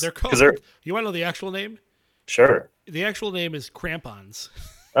shoes? They're called. You want to know the actual name? Sure. The actual name is crampons.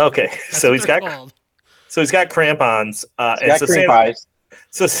 Okay, so he's got called. So he's got crampons, and so cream pies.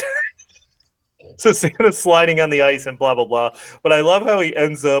 So Santa's sliding on the ice and blah blah blah. But I love how he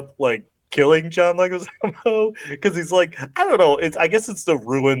ends up like killing John Leguizamo, because he's like, I don't know, I guess it's the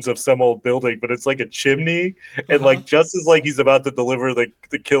ruins of some old building, but it's like a chimney, and like just as like he's about to deliver the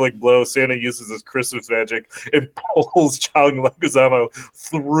killing blow, Santa uses his Christmas magic and pulls John Leguizamo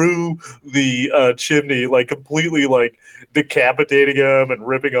through the chimney, like completely like decapitating him and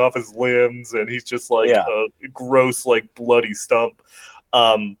ripping off his limbs, and he's just like a gross like bloody stump.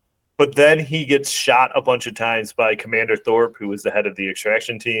 But then he gets shot a bunch of times by Commander Thorpe, who was the head of the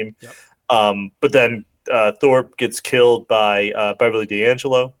extraction team. Yep. But then Thorpe gets killed by Beverly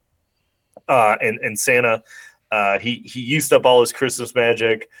D'Angelo, and Santa He used up all his Christmas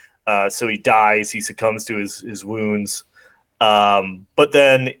magic, so he dies. He succumbs to his wounds, but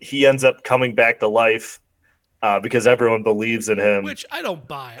then he ends up coming back to life because everyone believes in him. Which I don't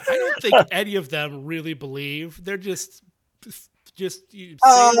buy. I don't think any of them really believe. They're just saying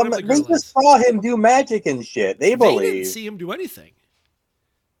whatever the they girl just is. saw him do magic and shit. They They believe. didn't see him do anything.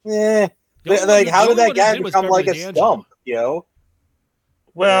 Yeah. The only Like, one- how the did only that one who guy did was become like a Beverly D'Angelo. stump? You know.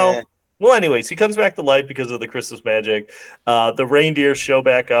 Well, anyways, he comes back to life because of the Christmas magic. The reindeer show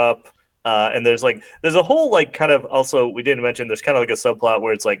back up, and there's a whole like kind of also we didn't mention there's kind of like a subplot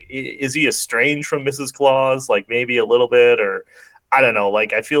where it's like, is he estranged from Mrs. Claus? Like maybe a little bit, or I don't know.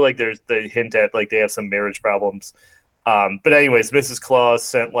 Like I feel like there's the hint at like they have some marriage problems. But anyways, Mrs. Claus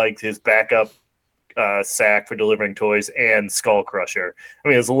sent like his backup sack for delivering toys and Skull Crusher. I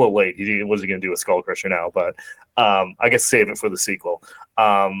mean, it was a little late. He wasn't going to do a Skull Crusher now, but I guess save it for the sequel.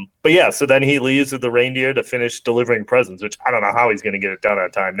 But yeah, so then he leaves with the reindeer to finish delivering presents, which I don't know how he's going to get it done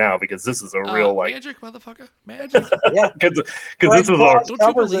on time now because this is a real like magic, motherfucker, magic. Yeah. because this is our Claus Don't you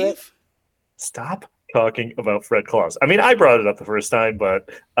covers it. believe? stop talking about Fred Claus. I mean, I brought it up the first time, but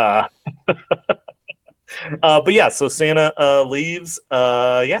but yeah, so Santa leaves.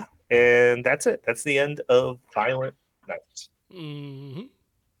 Yeah, and that's it. That's the end of Violent Night. Mm-hmm.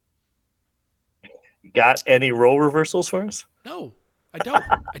 Got any role reversals for us? No, I don't.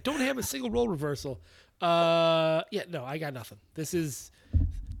 I don't have a single role reversal. Yeah, no, I got nothing.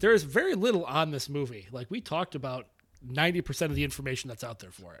 There is very little on this movie. Like we talked about 90% of the information that's out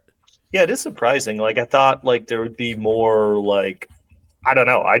there for it. Yeah, it is surprising. Like I thought like there would be more like I don't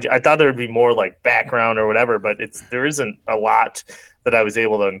know. I thought there would be more like background or whatever, but there isn't a lot that I was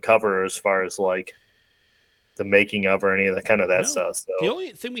able to uncover as far as like the making of or any of that kind of that stuff. So The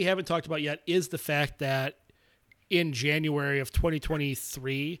only thing we haven't talked about yet is the fact that in January of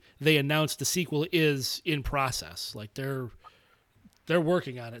 2023, they announced the sequel is in process. Like they're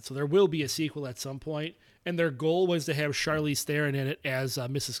working on it. So there will be a sequel at some point. And their goal was to have Charlize Theron in it as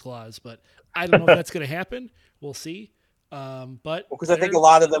Mrs. Claus. But I don't know if that's going to happen. We'll see. But Because I think a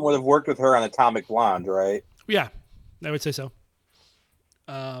lot of them would have worked with her on Atomic Blonde, right? Yeah, I would say so.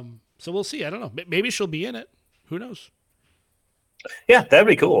 So we'll see. I don't know. Maybe she'll be in it. Who knows? yeah, that'd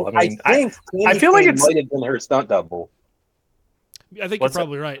be cool. I mean, I think I feel like Candy it's- might have been her stunt double. I think What's you're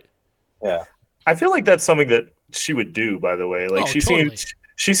probably right. Yeah. I feel like that's something that she would do. By the way, like Oh, she totally.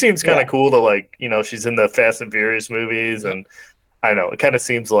 seems kind of Yeah. cool to like she's in the Fast and Furious movies, and I don't know it kind of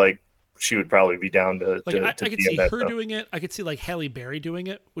seems like she would probably be down to Like I to could be see in that her stuff. doing it. I could see like Halle Berry doing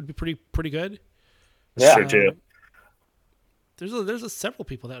it. Would be pretty good. Yeah. Sure too. There's several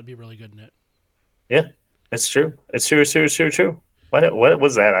people that would be really good in it. Yeah, it's true. It's true. What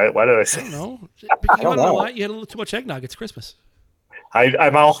was that? Why did I I say? don't know. You don't want to know know. why? You had a little too much eggnog. It's Christmas.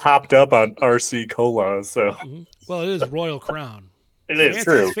 I'm all hopped up on RC Cola, so Well, it is Royal Crown. it is Fancy,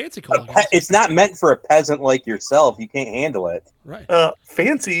 true. It's fancy cola, guys. It's not meant for a peasant like yourself. You can't handle it. Right.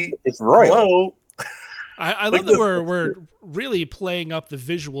 fancy. It's royal. Hello. I love that we're really playing up the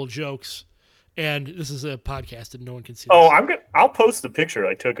visual jokes, and this is a podcast and no one can see. Oh, this. I'll post the picture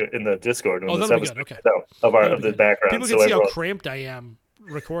I took in the Discord when Oh, this that'll be episode good, okay. comes out of That'd of be the good. background. People so can see how everyone- cramped I am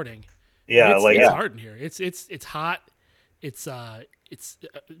recording. yeah, it's, like it's hard in here. It's hot. It's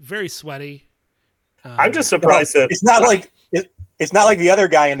very sweaty. I'm just surprised that It's not like it's not like the other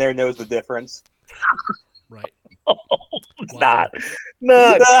guy in there knows the difference. Right. it's not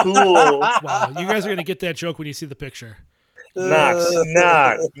cool. Wow, you guys are gonna get that joke when you see the picture.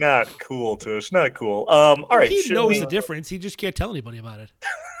 Not cool, Tush. Not cool. All right. He should knows we- the difference. He just can't tell anybody about it.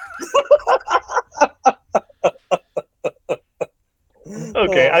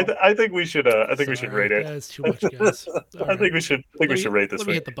 Okay, I think we should. I think we should Sorry, rate it. That's too much, guys. I think we should. We should rate this Let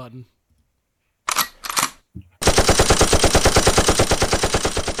me one. hit the button.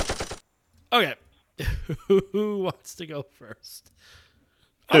 Okay. Who wants to go first?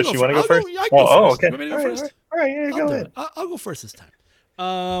 Tush, you want to go first? I can go Oh, first. okay. You want me to go All right, first? all right, yeah, I'll go do ahead. it. I'll go first this time.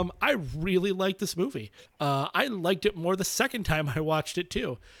 I really liked this movie. I liked it more the second time I watched it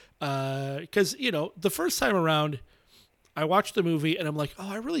too. Because, the first time around, I watched the movie and I'm like, oh,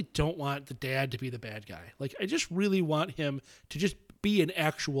 I really don't want the dad to be the bad guy. Like, I just really want him to just be an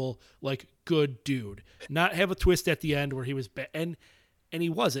actual, like, good dude. Not have a twist at the end where he was bad. And he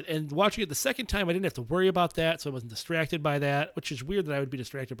wasn't. And watching it the second time, I didn't have to worry about that, so I wasn't distracted by that, which is weird that I would be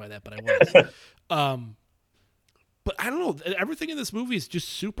distracted by that, but I was. But I don't know. Everything in this movie is just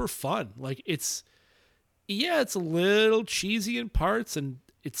super fun. Like, it's a little cheesy in parts, and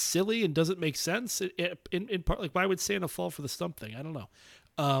it's silly and doesn't make sense in part. Like, why would Santa fall for the stump thing? I don't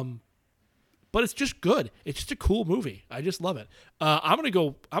know. But it's just good. It's just a cool movie. I just love it. I'm gonna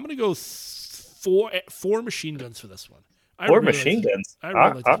go four machine guns for this one. Four machine guns. I really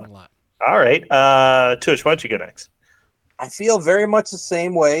like this one a lot. All right. Tush, why don't you go next? I feel very much the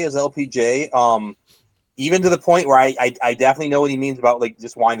same way as LPJ. Even to the point where I definitely know what he means about like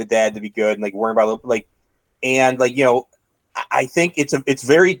just wanting the dad to be good and like worrying about like, and like, you know, I think it's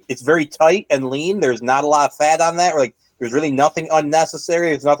very tight and lean. There's not a lot of fat on that. Or like there's really nothing unnecessary.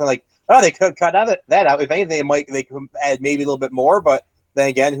 There's nothing like, oh, they could cut that out. If anything, they could add maybe a little bit more, but then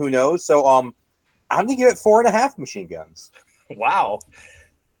again, who knows? So I'm gonna give it 4.5 machine guns. Wow.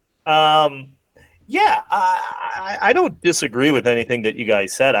 Yeah, I don't disagree with anything that you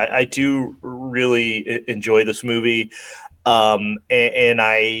guys said. I do really enjoy this movie, and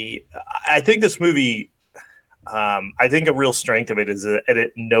I think this movie. I think a real strength of it is that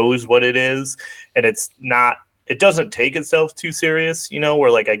it knows what it is, and it doesn't take itself too serious. You know,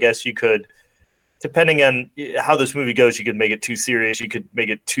 where like I guess you could. Depending on how this movie goes, you could make it too serious. You could make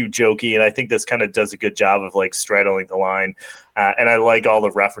it too jokey. And I think this kind of does a good job of like straddling the line. And I like all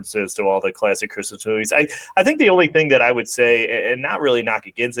the references to all the classic Christmas movies. I think the only thing that I would say, and not really knock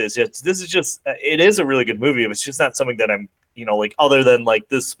against it, is just, it is a really good movie. It's just not something that I'm, you know, like other than like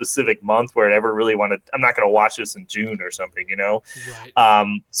this specific month where I ever really wanted, I'm not going to watch this in June or something, you know?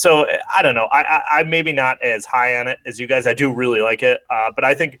 Right. So I don't know. I'm maybe not as high on it as you guys. I do really like it. But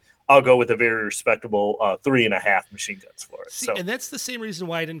I think I'll go with a very respectable 3.5 machine guns for it. See, so, and that's the same reason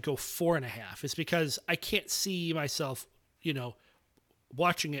why I didn't go 4.5. Is because I can't see myself, you know,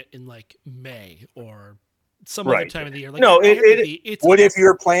 watching it in like May or some other time of the year. Like, no, what if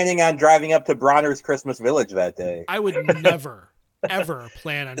you're planning on driving up to Bronner's Christmas Village that day? I would never, ever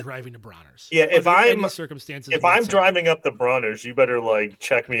plan on driving to Bronner's. Yeah, if I'm circumstances, driving up to Bronner's, you better like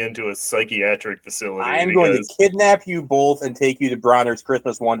check me into a psychiatric facility. I am going to kidnap you both and take you to Bronner's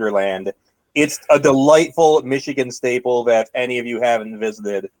Christmas Wonderland. It's a delightful Michigan staple that if any of you haven't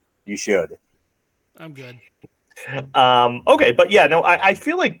visited, you should. I'm good. Okay, but yeah, no, I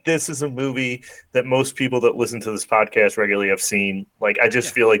feel like this is a movie that most people that listen to this podcast regularly have seen. Like, I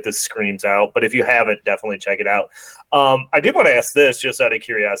just feel like this screams out. But if you haven't, definitely check it out. I did want to ask this just out of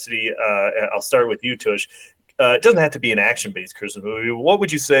curiosity. I'll start with you, Tush. It doesn't have to be an action-based Christmas movie. What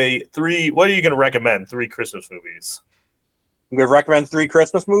would you say? What are you going to recommend? 3 Christmas movies. I'm going to recommend 3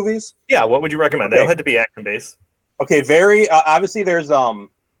 Christmas movies? Yeah, what would you recommend? Okay. They don't have to be action-based. Okay, very obviously there's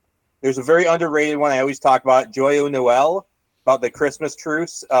a very underrated one I always talk about, Joyeux Noel, about the Christmas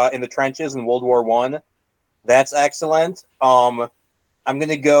truce in the trenches in World War I. That's excellent. I'm going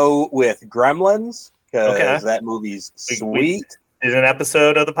to go with Gremlins because that movie's sweet. We did an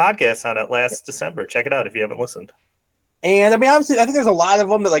episode of the podcast on it last December. Check it out if you haven't listened. And I mean, obviously, I think there's a lot of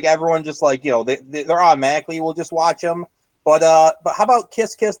them that like everyone just like, you know, they're automatically will just watch them. But how about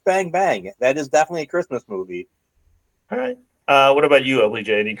Kiss Kiss Bang Bang? That is definitely a Christmas movie. All right. What about you,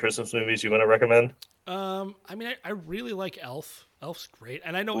 LPJ? Any Christmas movies you want to recommend? I mean, I really like Elf. Elf's great,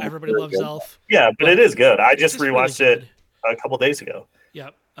 and I know everybody loves Elf. Yeah, but it is good. I just rewatched it a couple days ago.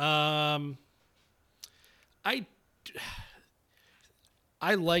 Yep. I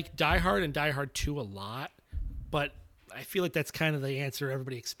like Die Hard and Die Hard 2 a lot, but I feel like that's kind of the answer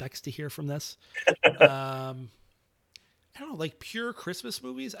everybody expects to hear from this. I don't know, like pure Christmas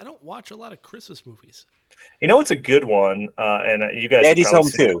movies. I don't watch a lot of Christmas movies. You know, it's a good one, and you guys. Daddy's Home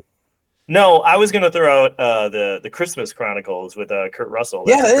too. No, I was going to throw out the Christmas Chronicles with Kurt Russell.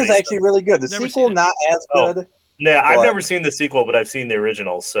 That's that is actually really good. The sequel not as good. Yeah, I've never seen the sequel, but I've seen the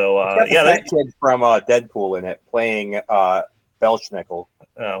original. So that kid from Deadpool in it playing Belschnickel.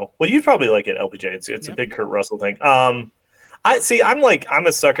 Oh, well, you'd probably like it, LPJ. It's a big Kurt Russell thing. I'm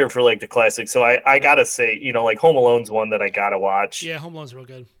a sucker for like the classics, so I gotta say, you know, like Home Alone's one that I gotta watch. Yeah, Home Alone's real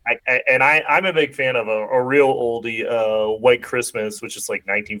good. I'm a big fan of a real oldie, White Christmas, which is like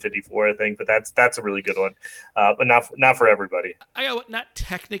 1954, I think, but that's a really good one, but not for everybody. I got not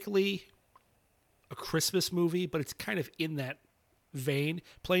technically a Christmas movie, but it's kind of in that vein.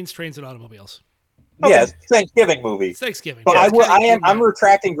 Planes, Trains, and Automobiles. Okay. Yeah, it's Thanksgiving movie. It's Thanksgiving. But I'm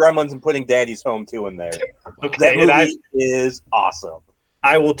retracting Gremlins and putting Daddy's Home 2 in there. Okay, that movie is awesome.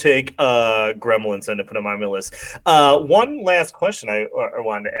 I will take Gremlins and put them on my list. One last question I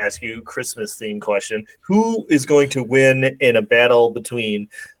wanted to ask you, Christmas themed question. Who is going to win in a battle between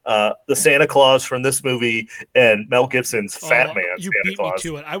the Santa Claus from this movie and Mel Gibson's Fat Man you Santa beat Claus?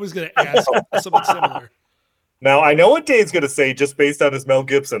 Me to it. I was going to ask something similar. Now, I know what Dave's going to say just based on his Mel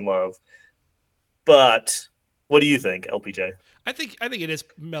Gibson love. But what do you think, LPJ? I think it is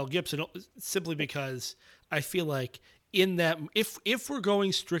Mel Gibson simply because I feel like in that if we're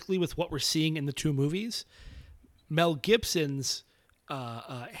going strictly with what we're seeing in the 2 movies, Mel Gibson's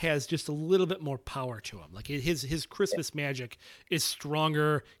has just a little bit more power to him. Like his Christmas magic is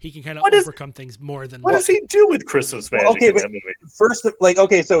stronger. He can kind of overcome things more than. What does he do with Christmas magic in that movie? First,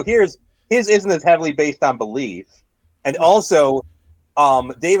 so his isn't as heavily based on belief, and also,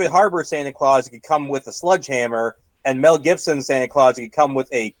 David Harbour Santa Claus could come with a sledgehammer, and Mel Gibson Santa Claus could come with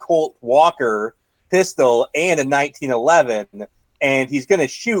a Colt Walker pistol and a 1911. And he's going to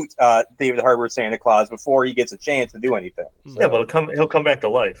shoot David Harbour Santa Claus before he gets a chance to do anything. So. Yeah, but he'll come back to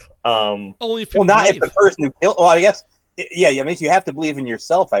life. Only if not if the person who killed. Well, I guess. Yeah, I mean, you have to believe in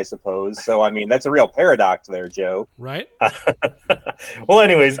yourself, I suppose. So, I mean, that's a real paradox there, Joe. Right? Well,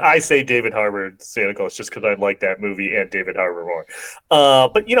 anyways, I say David Harbour Santa Claus just because I like that movie and David Harbour more.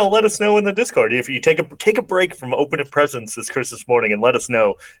 But, let us know in the Discord. If you take a break from opening presents this Christmas morning and let us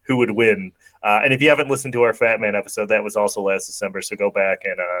know who would win. And if you haven't listened to our Fat Man episode, that was also last December. So go back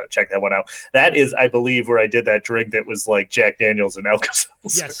and check that one out. That is, I believe, where I did that drink that was like Jack Daniels and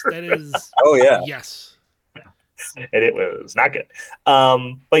Alka-Seltzer. Yes, that is. Oh, yeah. Yes. And it was not good.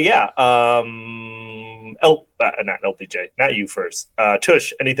 But yeah, not LPJ, not you first.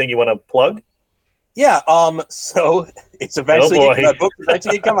 Tush, anything you want to plug? Yeah. So it's eventually the book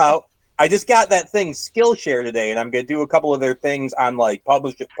eventually come out. I just got that thing Skillshare today, and I'm gonna do a couple of their things on like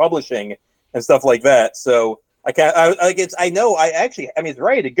publishing and stuff like that. So I can't. It's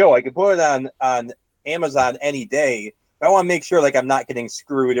ready to go. I could put it on Amazon any day. I want to make sure like I'm not getting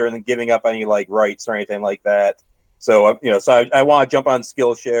screwed or giving up any like rights or anything like that. So I want to jump on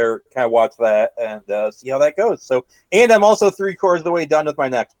Skillshare, kind of watch that and see how that goes. So, and I'm also 3/4 of the way done with my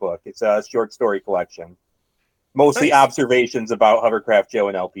next book. It's a short story collection, mostly observations about Hovercraft Joe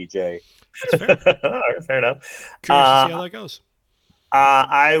and LPJ. All right, fair enough. Curious to see how that goes.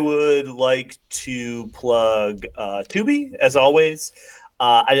 I would like to plug Tubi as always.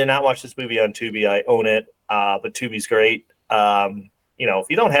 I did not watch this movie on Tubi. I own it, but Tubi's great. If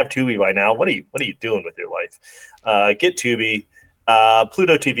you don't have Tubi by now, what are you doing with your life? Get Tubi.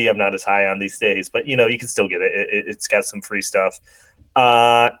 Pluto TV I'm not as high on these days, but you can still get it. It's got some free stuff.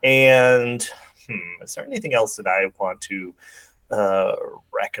 And is there anything else that I want to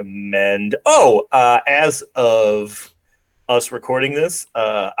recommend? As of us recording this,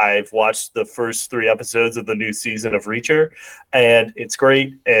 I've watched the first 3 episodes of the new season of Reacher, and it's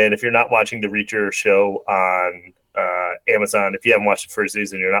great. And if you're not watching the Reacher show on Amazon, if you haven't watched the first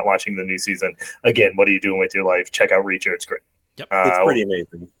season, you're not watching the new season, again, what are you doing with your life? Check out Reacher. It's great. Yep. It's pretty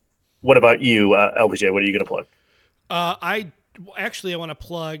amazing. What about you, LBJ? What are you going to plug? I want to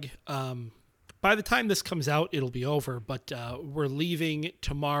plug, by the time this comes out, it'll be over, but we're leaving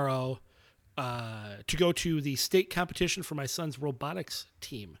tomorrow to go to the state competition for my son's robotics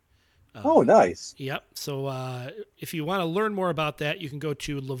team. Oh, nice. Yep. So if you want to learn more about that, you can go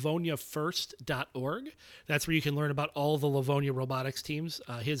to livoniafirst.org. That's where you can learn about all the Livonia robotics teams.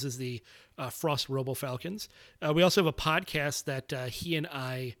 His is the Frost Robo Falcons. We also have a podcast that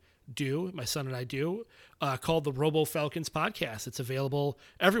my son and I do, called the Robo Falcons Podcast. It's available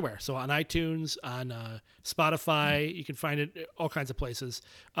everywhere. So on iTunes, on Spotify, you can find it all kinds of places.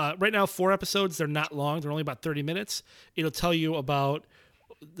 Right now, 4 episodes. They're not long. They're only about 30 minutes. It'll tell you about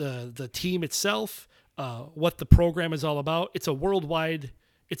the team itself, what the program is all about. It's a worldwide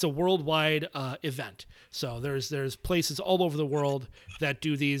event. So there's places all over the world that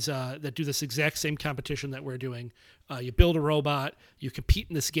do this exact same competition that we're doing. You build a robot, you compete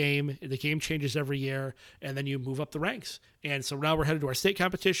in this game. The game changes every year, and then you move up the ranks. And so now we're headed to our state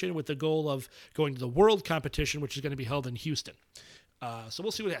competition with the goal of going to the world competition, which is going to be held in Houston. So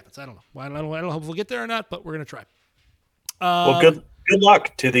we'll see what happens. I don't know. I don't know if we'll get there or not, but we're going to try. Well, good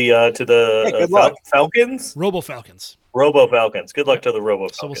luck to the Falcons. Robo Falcons. Robo Falcons. Good luck to the Robo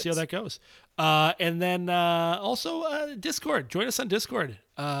Falcons. So we'll see how that goes. And then also Discord. Join us on Discord.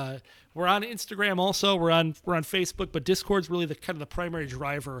 We're on Instagram also. We're on Facebook, but Discord's really the kind of the primary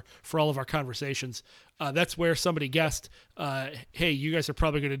driver for all of our conversations. That's where somebody guessed, "Hey, you guys are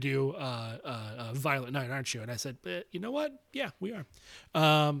probably going to do Violent Night, aren't you?" And I said, "You know what? Yeah, we are."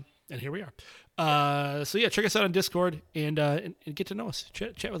 And here we are. So yeah, check us out on Discord and get to know us.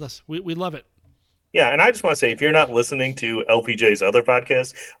 Chat with us. We love it. Yeah, and I just want to say, if you're not listening to LPJ's other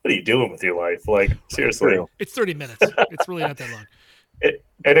podcast, what are you doing with your life? Like, seriously. It's 30 minutes. It's really not that long.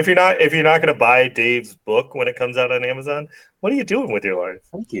 And if you're not going to buy Dave's book when it comes out on Amazon, what are you doing with your life?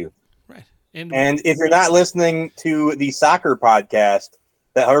 Thank you. Right. And if you're not listening to the soccer podcast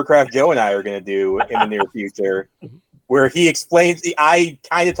that Hovercraft Joe and I are going to do in the near future, where he explains, I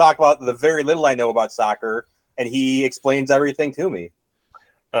kind of talk about the very little I know about soccer, and he explains everything to me.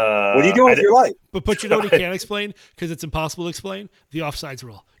 What are you doing with your life? But you know what he can't explain, because it's impossible to explain? The offsides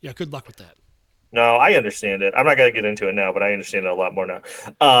rule. Yeah, good luck with that. No, I understand it. I'm not going to get into it now, but I understand it a lot more now.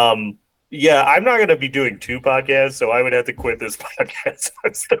 Yeah, I'm not going to be doing 2 podcasts, so I would have to quit this podcast.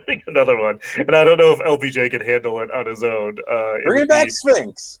 I'm starting another one, and I don't know if LPJ can handle it on his own. Bring it back,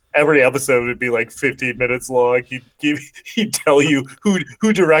 Sphinx. Every episode would be like 15 minutes long. He'd tell you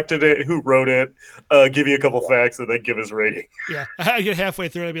who directed it, who wrote it, give you a couple facts, and then give his rating. Yeah, I get halfway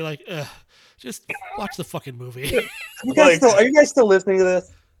through and I'd be like, just watch the fucking movie. Are you guys still listening to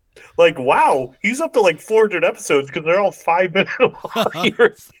this? Like, wow, he's up to like 400 episodes because they're all 5 minutes long.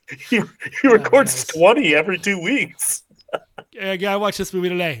 He records 20 every 2 weeks. Yeah, I watched this movie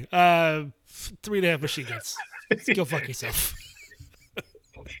today. 3.5 machine guns. Go fuck yourself.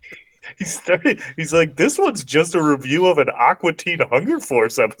 He's like, this one's just a review of an Aqua Teen Hunger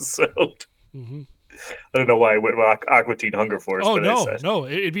Force episode. Mm-hmm. I don't know why I went with Aqua Teen Hunger Force. Oh, no,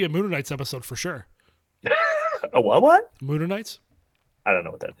 it'd be a Mooner Knights episode for sure. A what? Mooner Knights? I don't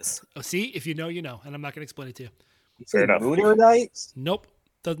know what that is. Oh, see, if you know, you know, and I'm not going to explain it to you. Fair enough. Mooner Knights? Nope.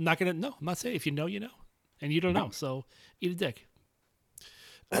 I'm not saying if you know, you know. And you don't know, so eat a dick.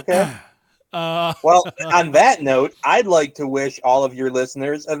 Okay. Well, on that note, I'd like to wish all of your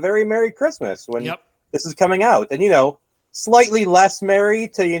listeners a very Merry Christmas when this is coming out. And, slightly less merry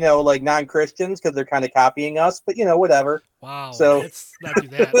to, like non-Christians because they're kind of copying us, but, whatever. Wow. So let's not do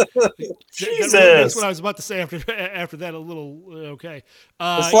that. Jesus. That's what I was about to say after that a little, okay.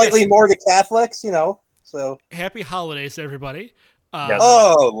 Slightly more to Catholics, so. Happy holidays, everybody.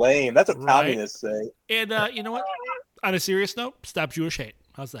 Oh, lame. That's what communists say. And you know what? On a serious note, stop Jewish hate.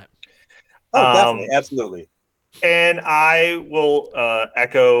 How's that? Oh, definitely. Absolutely. And I will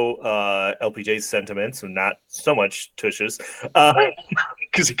echo LPJ's sentiments, and not so much Tush's,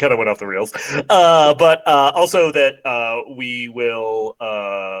 because he kind of went off the rails. But also that we will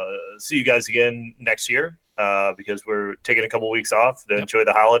see you guys again next year, because we're taking a couple weeks off to enjoy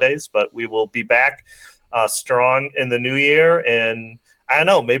the holidays. But we will be back strong in the new year, and I don't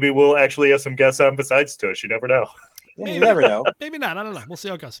know, maybe we'll actually have some guests on besides Tush. You never know. Yeah, you never know. Maybe not. I don't know. We'll see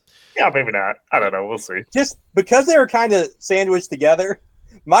how it goes. Yeah, maybe not. I don't know. We'll see. Just because they were kind of sandwiched together,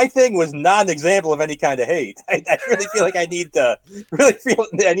 my thing was not an example of any kind of hate. I really feel like I need to I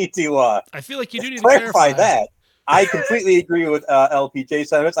feel like you do need to clarify that. I completely agree with LPJ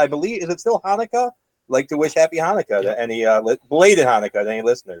sentiments. I believe, is it still Hanukkah? I'd like to wish happy Hanukkah to any belated Hanukkah to any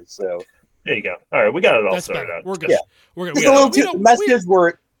listeners. So there you go. All right, we got it all That's sorted better. out. We're good. Yeah. We're good. Just a little too, messages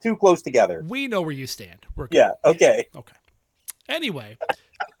were too close together. We know where you stand. We're good. Yeah. Okay. Okay. Anyway,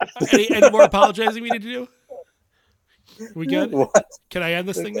 any more apologizing we need to do? We good? What? Can I end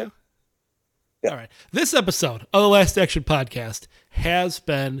this thing now? Yeah. All right. This episode of the Last Action Podcast has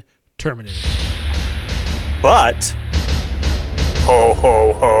been terminated. But ho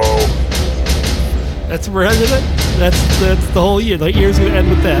ho ho. That's where we're ending it. That's the whole year. The year's gonna end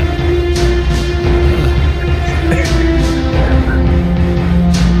with that.